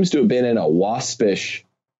it seems to have been in a waspish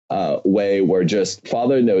way where just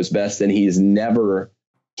father knows best, and he never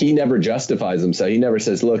justifies himself. He never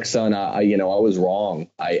says, look, son, I was wrong.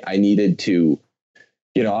 I needed to,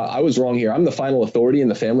 I was wrong here. I'm the final authority in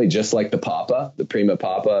the family, just like the Papa, the Prima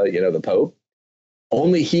Papa, the Pope.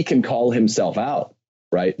 Only he can call himself out,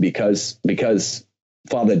 right? Because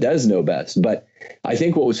father does know best. But I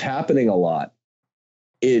think what was happening a lot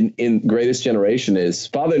in Greatest Generation is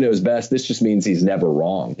father knows best. This just means he's never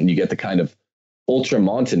wrong. And you get the kind of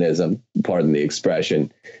ultramontanism, pardon the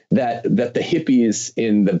expression, that the hippies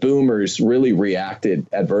in the boomers really reacted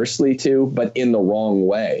adversely to, but in the wrong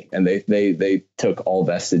way. And they took all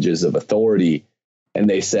vestiges of authority and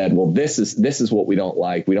they said, well, this is what we don't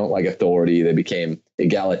like. We don't like authority. They became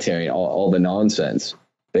egalitarian, all the nonsense.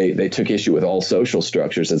 They took issue with all social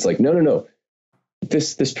structures. It's like, no.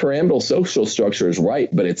 This pyramidal social structure is right,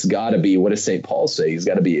 but it's got to be, what does St. Paul say? He's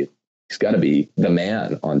got to be the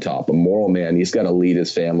man on top, a moral man. He's got to lead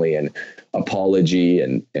his family in apology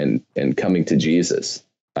and coming to Jesus.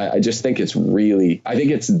 I just think it's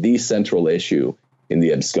the central issue in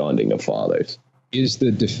the absconding of fathers. Is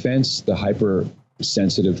the defense, the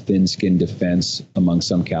hypersensitive, thin-skinned defense among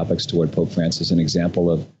some Catholics toward Pope Francis, an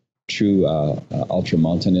example of true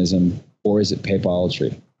ultramontanism, or is it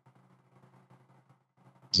papalatry?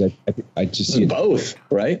 I just see both,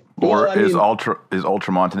 right? Or is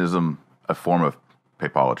ultramontanism a form of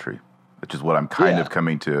papalatry, which is what I'm kind of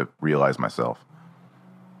coming to realize myself.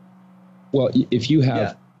 Well, if you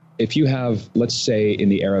have, let's say, in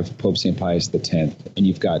the era of Pope St. Pius X, and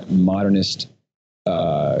you've got modernist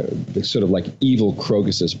sort of like evil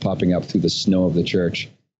crocuses popping up through the snow of the church.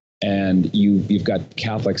 And you've got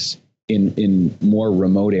Catholics in more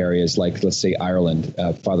remote areas, like, let's say, Ireland,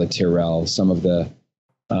 Father Tyrrell, some of the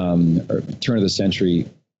turn of the century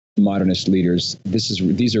modernist leaders.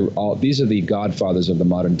 These are the godfathers of the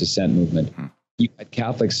modern dissent movement. You had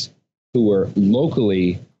Catholics who were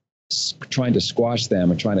locally trying to squash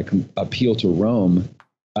them or trying to appeal to Rome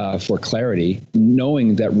for clarity,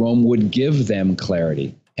 knowing that Rome would give them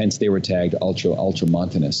clarity. Hence, they were tagged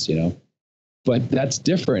ultramontanists, you know. But that's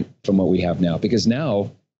different from what we have now, because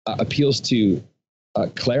now appeals to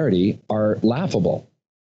clarity are laughable.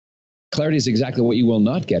 Clarity is exactly what you will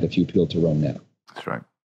not get if you appeal to Rome now. That's right.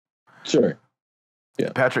 Sure. Yeah.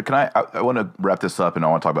 Patrick, I want to wrap this up, and I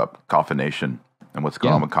want to talk about coffination and what's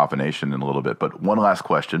going on with coffination in a little bit. But one last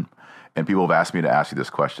question, and people have asked me to ask you this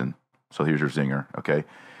question. So here's your zinger, okay?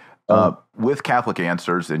 With Catholic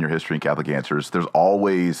Answers, in your history in Catholic Answers, there's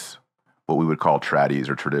always what we would call tradies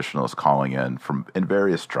or traditionalists calling in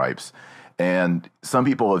various stripes. And some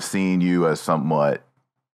people have seen you as somewhat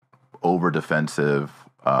over-defensive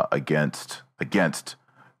against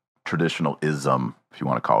traditionalism, if you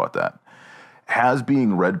want to call it that. Has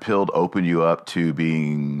being red-pilled opened you up to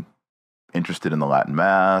being interested in the Latin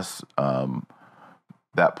Mass?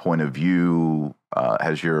 That point of view,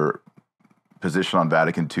 has your position on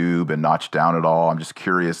Vatican II been notched down at all? I'm just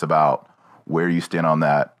curious about where you stand on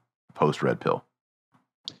that post-red pill.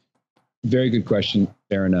 Very good question.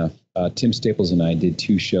 Fair enough. Tim Staples and I did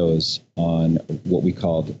 2 shows on what we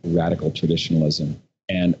called radical traditionalism.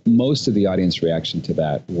 And most of the audience reaction to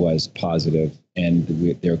that was positive, and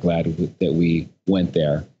they're glad that we went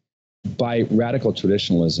there. By radical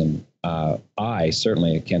traditionalism, I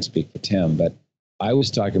can't speak for Tim, but I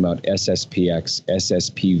was talking about SSPX,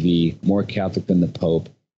 SSPV, more Catholic than the Pope,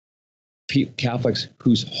 Catholics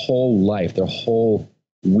whose whole life, their whole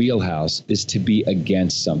wheelhouse is to be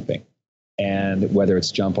against something. And whether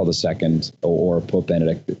it's John Paul II or Pope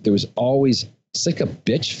Benedict, there was always, it's like a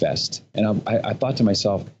bitch fest. And I thought to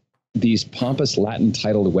myself, these pompous Latin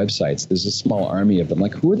titled websites, there's a small army of them.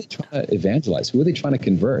 Like, who are they trying to evangelize? Who are they trying to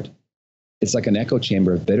convert? It's like an echo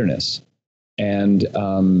chamber of bitterness. And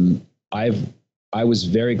I was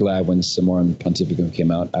very glad when Summorum Pontificum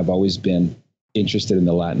came out. I've always been interested in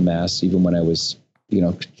the Latin Mass, even when I was,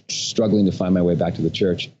 struggling to find my way back to the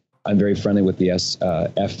church. I'm very friendly with the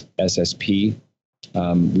FSSP.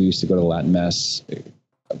 We used to go to the Latin Mass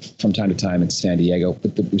from time to time in San Diego,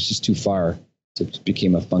 but it was just too far. So it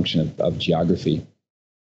became a function of geography.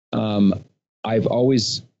 I've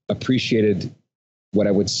always appreciated what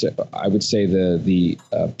I would say the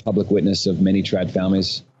public witness of many trad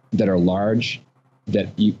families that are large. That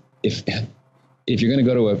if you're going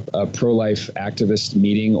to go to a pro-life activist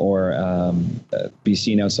meeting or be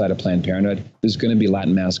seen outside of Planned Parenthood, there's going to be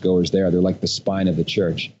Latin Mass goers there. They're like the spine of the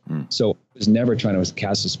church. So I was never trying to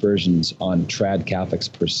cast aspersions on trad Catholics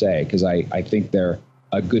per se, because I think they're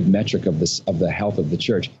a good metric of the health of the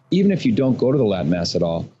church. Even if you don't go to the Latin Mass at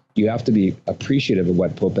all, you have to be appreciative of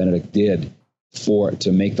what Pope Benedict did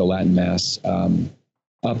to make the Latin Mass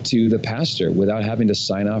up to the pastor without having to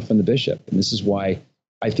sign off from the bishop. And this is why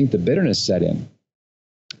I think the bitterness set in.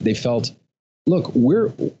 They felt, look,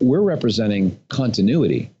 we're representing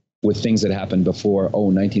continuity with things that happened before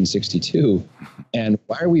 1962, and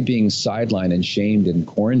why are we being sidelined and shamed and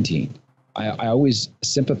quarantined? I always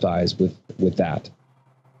sympathize with that.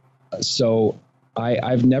 So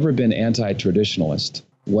I've never been anti-traditionalist.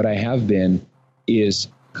 What I have been is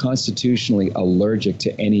constitutionally allergic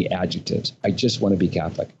to any adjectives. I just want to be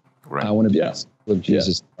Catholic. Right. I want to be of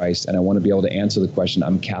Jesus Christ, and I want to be able to answer the question,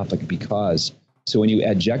 I'm Catholic because. So when you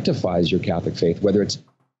adjectifies your Catholic faith, whether it's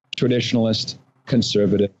traditionalist,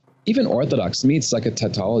 conservative, even Orthodox, to me, it's like a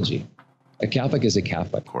tautology. A Catholic is a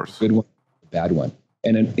Catholic. Of course. A good one, a bad one.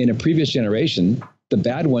 And in a previous generation, the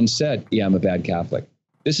bad one said, yeah, I'm a bad Catholic.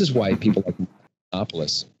 This is why people like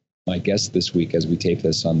Monopolis, my guest this week as we tape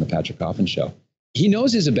this on the Patrick Coffin Show, he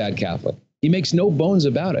knows he's a bad Catholic. He makes no bones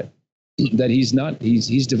about it, that he's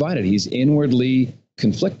divided. He's inwardly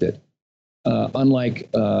conflicted. Unlike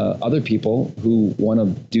other people who want to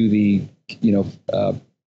do the,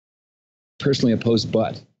 personally opposed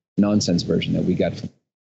but nonsense version that we got from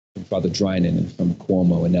Father Drinan and from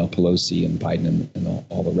Cuomo and now Pelosi and Biden and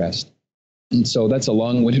all the rest. And so that's a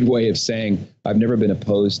long-winded way of saying I've never been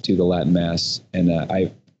opposed to the Latin Mass.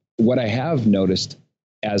 And what I have noticed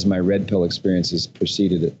as my red pill experiences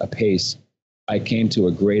proceeded apace, I came to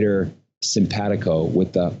a greater simpatico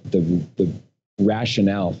with the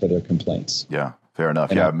rationale for their complaints. Yeah, fair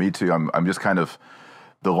enough. And me too. I'm just kind of,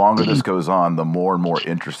 the longer this goes on, the more and more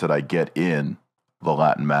interested I get in the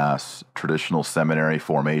Latin Mass, traditional seminary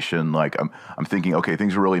formation. Like I'm thinking, okay,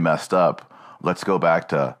 things are really messed up. Let's go back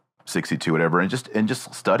to 62, whatever, and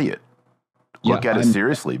just study it. Look at it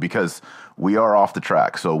seriously, because we are off the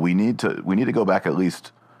track. So we need to go back at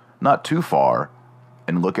least not too far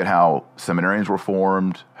and look at how seminarians were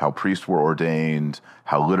formed, how priests were ordained,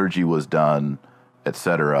 how liturgy was done,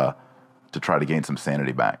 etc., to try to gain some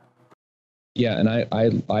sanity back. Yeah,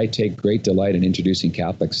 and I take great delight in introducing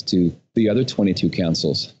Catholics to the other 22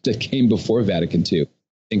 councils that came before Vatican II. I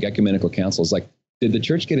think ecumenical councils, like, did the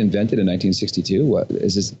church get invented in 1962? What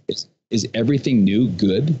is everything new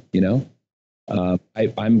good? You know,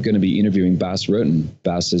 I'm going to be interviewing Bas Rutten.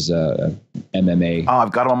 Bas is a MMA. Oh,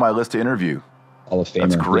 I've got him on my list to interview. Hall of Famer.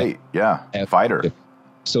 That's great. Yeah, fighter.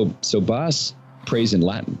 So Bas prays in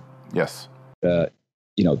Latin. Yes.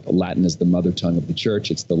 Latin is the mother tongue of the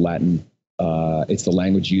church. It's the Latin. It's the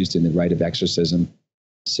language used in the rite of exorcism.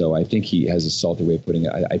 So I think he has a salty way of putting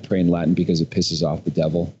it. I pray in Latin because it pisses off the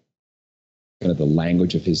devil, kind of the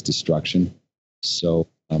language of his destruction. So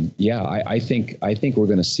I think we're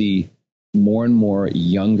going to see more and more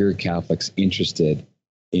younger Catholics interested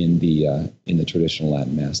in the traditional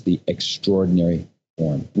Latin Mass, the extraordinary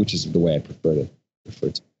form, which is the way I prefer to refer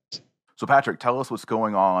to it. So Patrick, tell us what's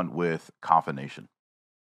going on with Confirmation.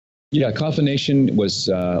 Yeah, Confirmation was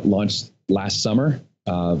launched last summer,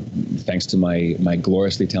 thanks to my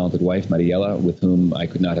gloriously talented wife, Mariela, with whom I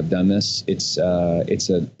could not have done this. It's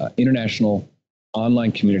an international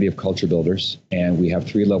online community of culture builders, and we have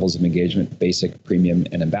 3 levels of engagement: basic, premium,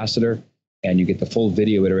 and ambassador. And you get the full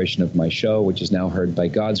video iteration of my show, which is now heard by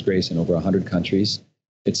God's grace in over 100 countries.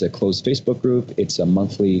 It's a closed Facebook group. It's a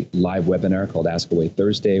monthly live webinar called Ask Away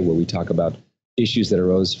Thursday, where we talk about issues that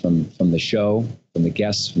arose from the show, from the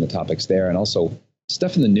guests, from the topics there, and also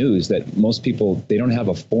stuff in the news that most people, they don't have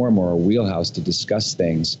a forum or a wheelhouse to discuss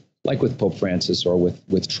things, like with Pope Francis or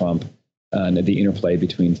with Trump, and the interplay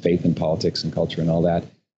between faith and politics and culture and all that.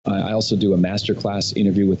 I also do a masterclass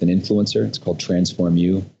interview with an influencer. It's called Transform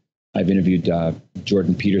You. I've interviewed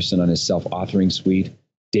Jordan Peterson on his self-authoring suite,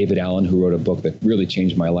 David Allen, who wrote a book that really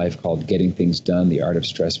changed my life called Getting Things Done, The Art of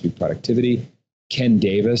Stress-Free Productivity, Ken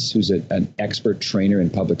Davis, who's an expert trainer in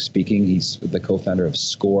public speaking. He's the co-founder of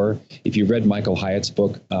SCORE. If you read Michael Hyatt's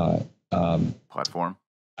book, Platform,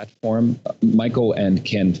 Michael and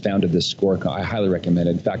Ken founded the SCORE. I highly recommend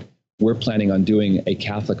it. In fact, we're planning on doing a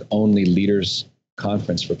Catholic-only leaders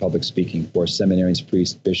conference for public speaking for seminarians,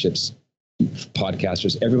 priests, bishops,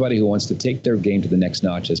 podcasters, everybody who wants to take their game to the next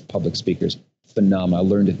notch as public speakers. Phenomenal. I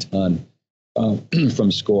learned a ton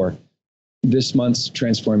from SCORE. This month's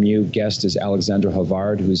Transform You guest is Alexandra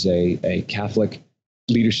Havard, who's a Catholic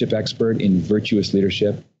leadership expert in virtuous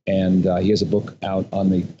leadership. And he has a book out on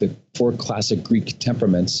the 4 classic Greek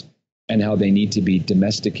temperaments and how they need to be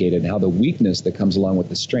domesticated and how the weakness that comes along with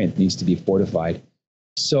the strength needs to be fortified.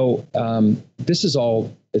 So this is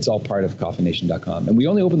it's all part of coffeenation.com. And we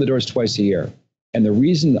only open the doors twice a year. And the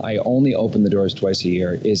reason I only open the doors twice a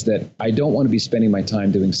year is that I don't want to be spending my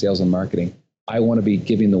time doing sales and marketing. I want to be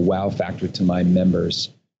giving the wow factor to my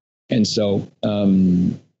members. And so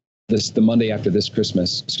the Monday after this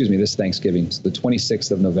Thanksgiving, so the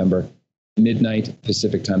 26th of November, midnight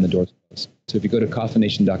Pacific time, the doors close. So if you go to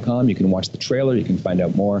coffeenation.com, you can watch the trailer, you can find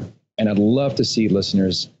out more. And I'd love to see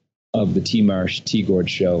listeners of the T. Marsh, T. Gord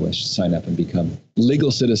show sign up and become legal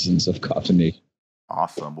citizens of Coffee Nation.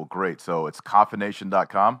 Awesome. Well, great. So it's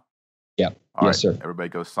coffeenation.com. Yeah. All right, sir. Everybody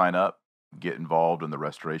go sign up, get involved in the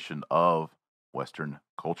restoration of Western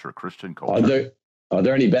culture, Christian culture. Are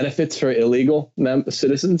there any benefits for illegal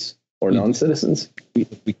citizens or non-citizens? If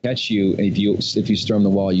we catch you, if you storm the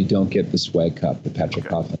wall, you don't get the swag cup, the Patrick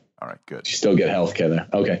Coffin. All right, good. You still get health care there.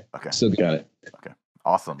 Okay. Still got it. Okay.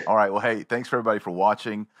 Awesome. All right. Well, hey, thanks for everybody for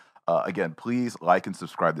watching. Again, please like and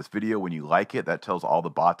subscribe this video. When you like it, that tells all the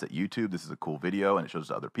bots at YouTube this is a cool video, and it shows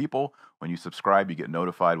to other people. When you subscribe, you get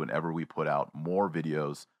notified whenever we put out more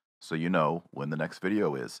videos, so you know when the next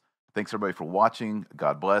video is. Thanks everybody for watching.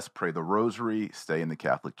 God bless. Pray the rosary. Stay in the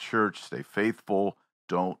Catholic Church. Stay faithful.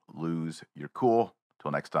 Don't lose your cool.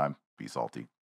 Till next time, be salty.